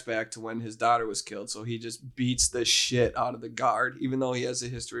flashback to when his daughter was killed, so he just beats the shit out of the guard, even though he has a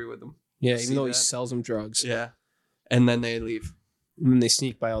history with him. yeah, see even though he that? sells them drugs. Yeah. And then they leave. And then they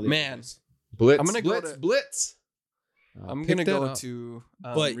sneak by all the Man. others. Blitz. I'm gonna go Blitz. to- Blitz. I'm Pick going to that go up. to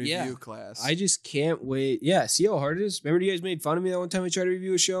But, review yeah, class. I just can't wait. Yeah, see how hard it is? Remember you guys made fun of me that one time I tried to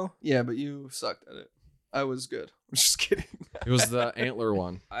review a show? Yeah, but you sucked at it. I was good. I'm just kidding. It was the antler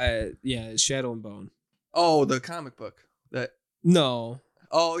one. Yeah, Shadow and Bone. Oh, the comic book. No.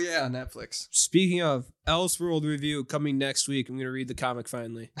 Oh yeah, Netflix. Speaking of Elseworld review coming next week, I'm going to read the comic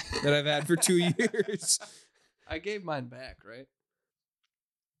finally that I've had for 2 years. I gave mine back, right?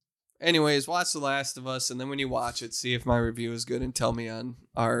 Anyways, watch The Last of Us, and then when you watch it, see if my review is good and tell me on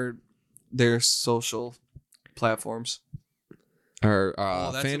their social platforms. Our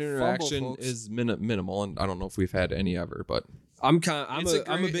Oh, that's fan a fumble, interaction folks. is minimal, and I don't know if we've had any ever, but I'm a It's big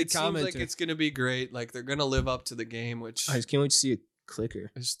it seems commenter. like it's gonna be great. Like they're gonna live up to the game, which I just can't wait to see a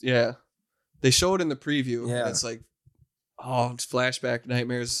clicker. yeah, they show it in the preview. Yeah. And it's like, oh, it's flashback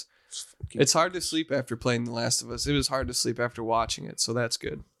nightmares. It's hard to sleep after playing The Last of Us. It was hard to sleep after watching it, so that's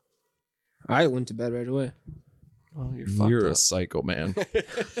good. I went to bed right away. Well, you're you're fucked a psycho, man.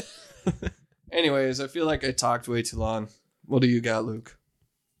 up. Anyways, I feel like I talked way too long. What do you got, Luke?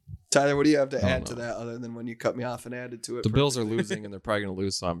 Tyler, what do you have to I don't add to know. that other than when you cut me off and added to it? The Bills are losing, and they're probably going to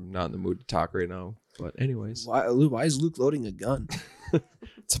lose, so I'm not in the mood to talk right now. But anyways, Why is Luke loading a gun?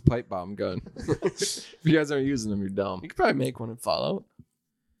 it's a pipe bomb gun. If you guys aren't using them, you're dumb. You could probably make one in Fallout.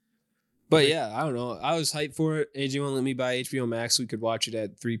 But yeah, I don't know. I was hyped for it. AJ won't let me buy HBO Max. We could watch it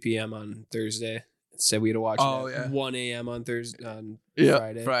at 3 p.m. on Thursday. Said we had to watch Oh, it yeah. at 1 a.m. on Thursday on Yeah,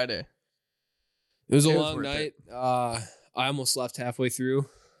 Friday. Friday. It was a It was long worth night. I almost left halfway through.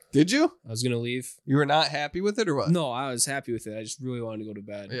 Did you? I was gonna leave. You were not happy with it or what? No, I was happy with it. I just really wanted to go to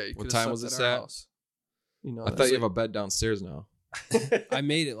bed. Yeah. You What could've time slept was this our at? house. You know, I thought you have a bed downstairs now. I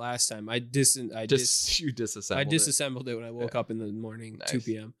made it last time. I You disassembled. disassembled it when I woke up in the morning, Nice. 2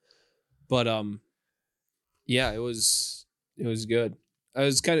 p.m. But yeah, it was good. I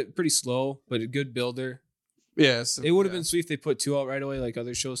was kind of pretty slow, but a good builder. Yes. It would have been sweet if they put 2 out right away, like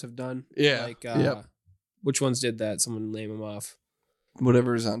other shows have done. Yeah. Like, Yep. which ones did that? Someone name them off.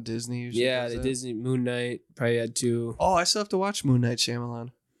 Whatever's on Disney. Usually Yeah, does the that. Disney Moon Knight probably had 2. Oh, I still have to watch Moon Knight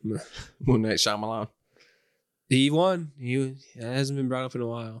Shyamalan. Moon Knight Shyamalan. He won. It hasn't been brought up in a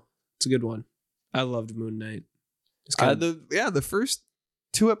while. It's a good one. I loved Moon Knight. It's kind of, The first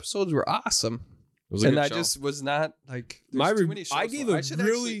 2 episodes were awesome. It was a And good I show. just was not like my there's too many shows I for gave it. a I should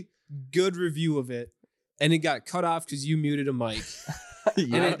really good review of it, and it got cut off because you muted a mic. actually,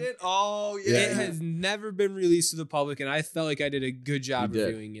 and I it- did. Oh It yeah. has never been released to the public, and I felt like I did a good job You did.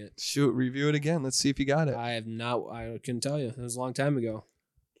 reviewing it. Shoot, review it again. Let's see if you got it. I have not. I couldn't tell you. It was a long time ago.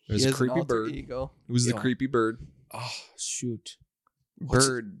 There's He a has an creepy alter bird. ego. Who's the Yeah. creepy bird? Oh shoot!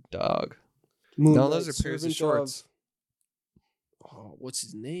 Bird dog. Moon No, Knight, those are pairs of servant shorts. Oh, what's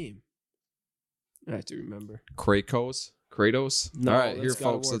his name? I have to remember. Kratos. No, All right, that's here, God of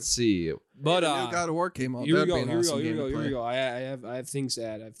folks. War. Let's see. But the new God of War came out. here we That'd go. be an Here we go. awesome Here we game go. to Here we play. go. I have things to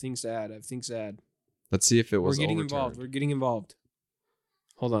add. I have things to add. I have things to add. Let's see if it We're was getting overturned. involved. We're getting involved.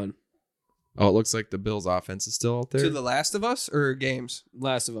 Hold on. Oh, it looks like the Bills' offense is still out there. To The Last of Us or games?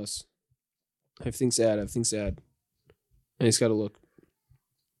 Last of Us. I have things to add. I have things to add. I just gotta look.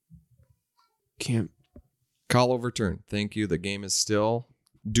 Can't. Call overturned. Thank you. The game is still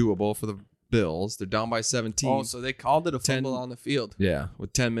doable for the Bills. They're down by 17. Oh, so they called it a 10 fumble on the field. Yeah,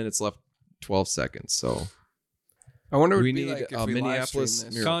 with 10 minutes left, 12 seconds. So I wonder what we it'd be need like if a we live Minneapolis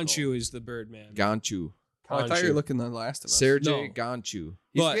stream this. miracle. Conchu is the Birdman. Ganchu. Oh, I thought you were Conchu. looking at The Last of Us. Sergey No. Ganchu.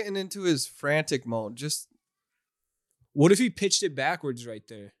 He's But- getting into his frantic mode. Just What if he pitched it backwards right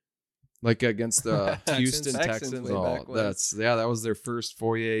there? Like against the Texans. Houston Texans Texans. way Oh, back when. that was their first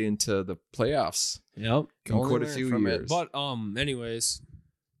foyer into the playoffs Yep. in Only quite a learn few from it. years. But anyways,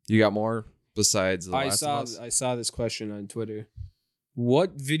 You got more besides the I Last saw of Us? I saw this question on Twitter.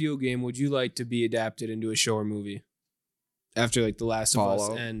 What video game would you like to be adapted into a show or movie? After like The Last of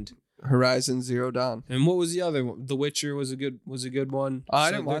Fallout. Us and Horizon Zero Dawn. what was the other one? The Witcher was a good one. Oh, I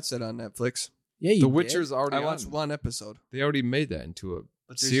So didn't there- watch that on Netflix. Yeah, you The did. Witcher's already I watched on. one episode. They already made that into a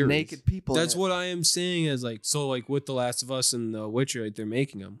But there's series. naked people. That's in it. what I am saying. Is like so like with The Last of Us and The Witcher, like they're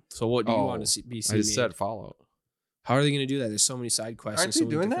making them. So what do you want to see? Be I seen? just said Fallout. How are they going to do that? There's so many side quests. Aren't and so they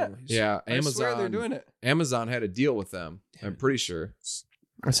many doing different that? ways. Yeah, I swear they're Amazon. doing it. Amazon had a deal with them. I'm pretty sure.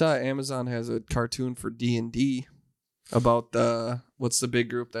 I saw Amazon has a cartoon for D&D about the what's the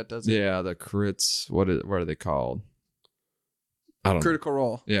big group that does it? Yeah, the crits. What are they called? I don't know. Critical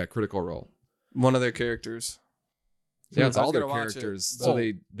Role. Yeah, Critical Role. One of their characters. Yeah, it's I was all their gonna watch it. characters. So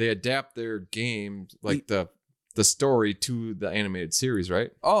Oh. they adapt their game, like the story to the animated series,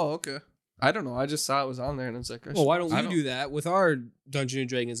 right? Oh, okay. I don't know. I just saw it was on there and it's like, Well, why don't I we don't- do that with our Dungeons and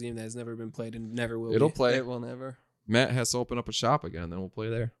Dragons game that has never been played and never will It'll be? play. It will never. Matt has to open up a shop again, then we'll play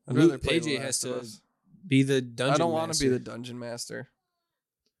there. I'd rather play AJ The has Last of to Us. be the dungeon I don't want to be master. the dungeon master.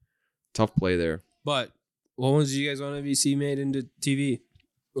 Tough play there. But what ones do you guys want to see made into TV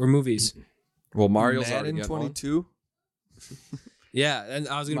or movies? Well, Mario's already Madden got one. 22. Yeah, and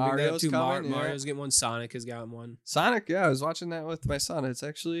I was going to bring that up Mario's too. coming, yeah. Mario's getting one. Sonic has gotten one. Sonic, yeah, I was watching that with my son.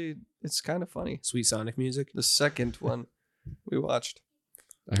 It's kind of funny. Sweet Sonic music. The second one we watched.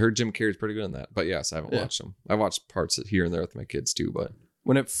 I heard Jim Carrey's pretty good in that, but yes, I haven't Yeah. watched them. I watched parts here and there with my kids too, but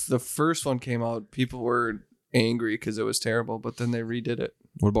When the first one came out, people were angry because it was terrible, but then they redid it.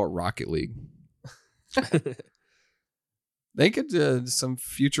 what about Rocket League? They could do some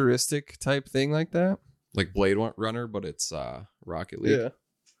futuristic type thing like that. Like Blade Runner, but it's Rocket League.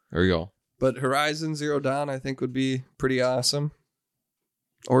 There you go. But Horizon Zero Dawn, I think, would be pretty awesome.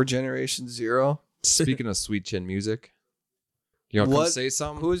 Or Generation Zero. Speaking of sweet chin music, you want to come What- say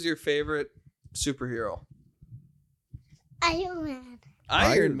something? Who is your favorite superhero? Iron Man.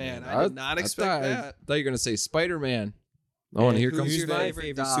 Iron Man. I did not expect thought, that. I thought you were going to say Spider Man. Oh, and And here who's comes your my favorite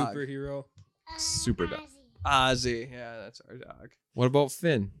favorite dog? superhero. Super dog. Ozzy. Ozzy. Yeah, that's our dog. What about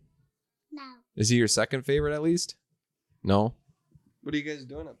Finn? No. Is he your second favorite at least? No. What are you guys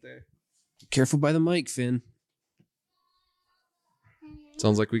doing up there? Careful by the mic, Finn.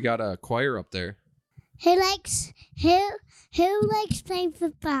 Sounds like we got a choir up there. Who likes playing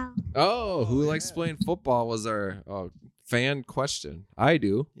football? Oh, who likes yeah. playing football was our fan question. I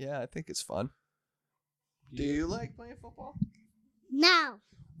do. Yeah, I think it's fun. Do you like playing football? No.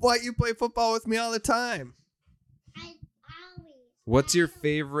 What? You play football with me all the time. I always. What's your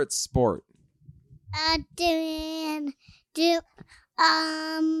favorite sport? Doing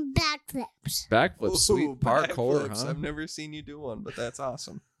backflips. Backflip, sweet Ooh, parkour, backflips. huh? I've never seen you do one, but that's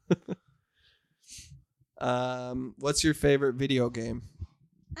awesome. What's your favorite video game?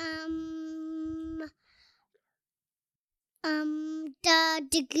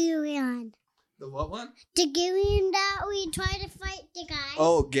 The Gurion. The what one? The Gurion that we try to fight the guy.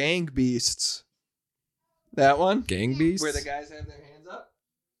 Oh, Gang Beasts. That one? Gang Beasts? Where the guys have their hands up?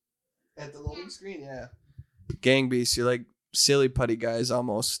 At the loading screen? Yeah. Gang Beasts, you're like silly putty guys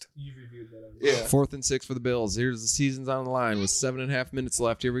almost. You reviewed that. Yeah. 4th and 6 for the Bills. Here's the season's on the line with 7.5 minutes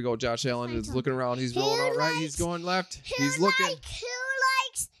left. Here we go. Josh Allen is looking around. He's rolling out right. He's going left. He's looking. Who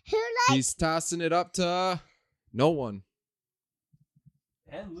likes? He's tossing it up to no one.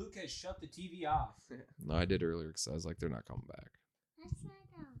 And Luke has shut the TV off. No, I did earlier because I was like, they're not coming back. That's right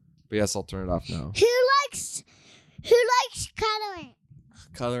now. But yes, I'll turn it off now. Who likes coloring?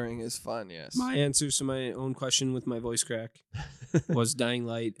 Coloring is fun, yes. My answers to my own question with my voice crack was Dying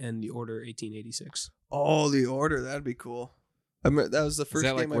Light and The Order 1886. Oh, The Order. That'd be cool. I remember, that was the Is first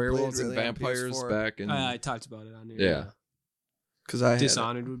that like game I played werewolves and really on vampires PS4. back in? I talked about it on there. Yeah. Because I had it.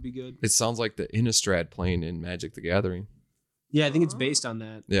 Dishonored would be good. It sounds like the Innistrad playing in Magic the Gathering. Yeah, I think it's based on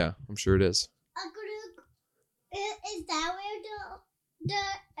that. Yeah, I'm sure it is. Is that where the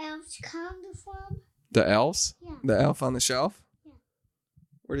elves come from? The elves? Yeah. The Elf on the Shelf? Yeah.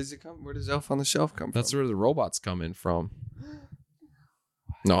 Where does it come? Where does Elf on the Shelf come That's from? where the robots come in from.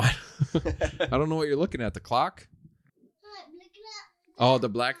 No, I don't know what you're looking at. The clock? Look at Oh, the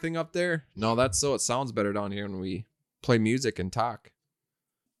black thing up there? No, that's so it sounds better down here when we play music and talk.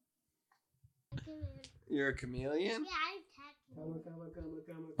 that. You're a chameleon? Yeah, I'm talking.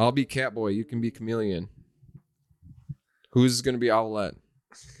 I'll be Catboy. You can be Chameleon. Who's going to be Owlette?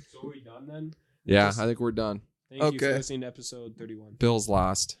 So are we done then? Yeah, I think we're done. Thank you Okay. for listening to episode 31. Bill's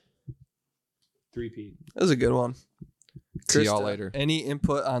lost. 3-peat. That was a good one. See y'all Krista, later. Any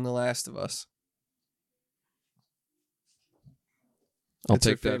input on The Last of Us? I'll It's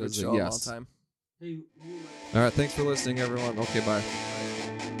her take that favorite as a show of all yes. time. Hey, All right, thanks for listening, everyone. Okay, bye.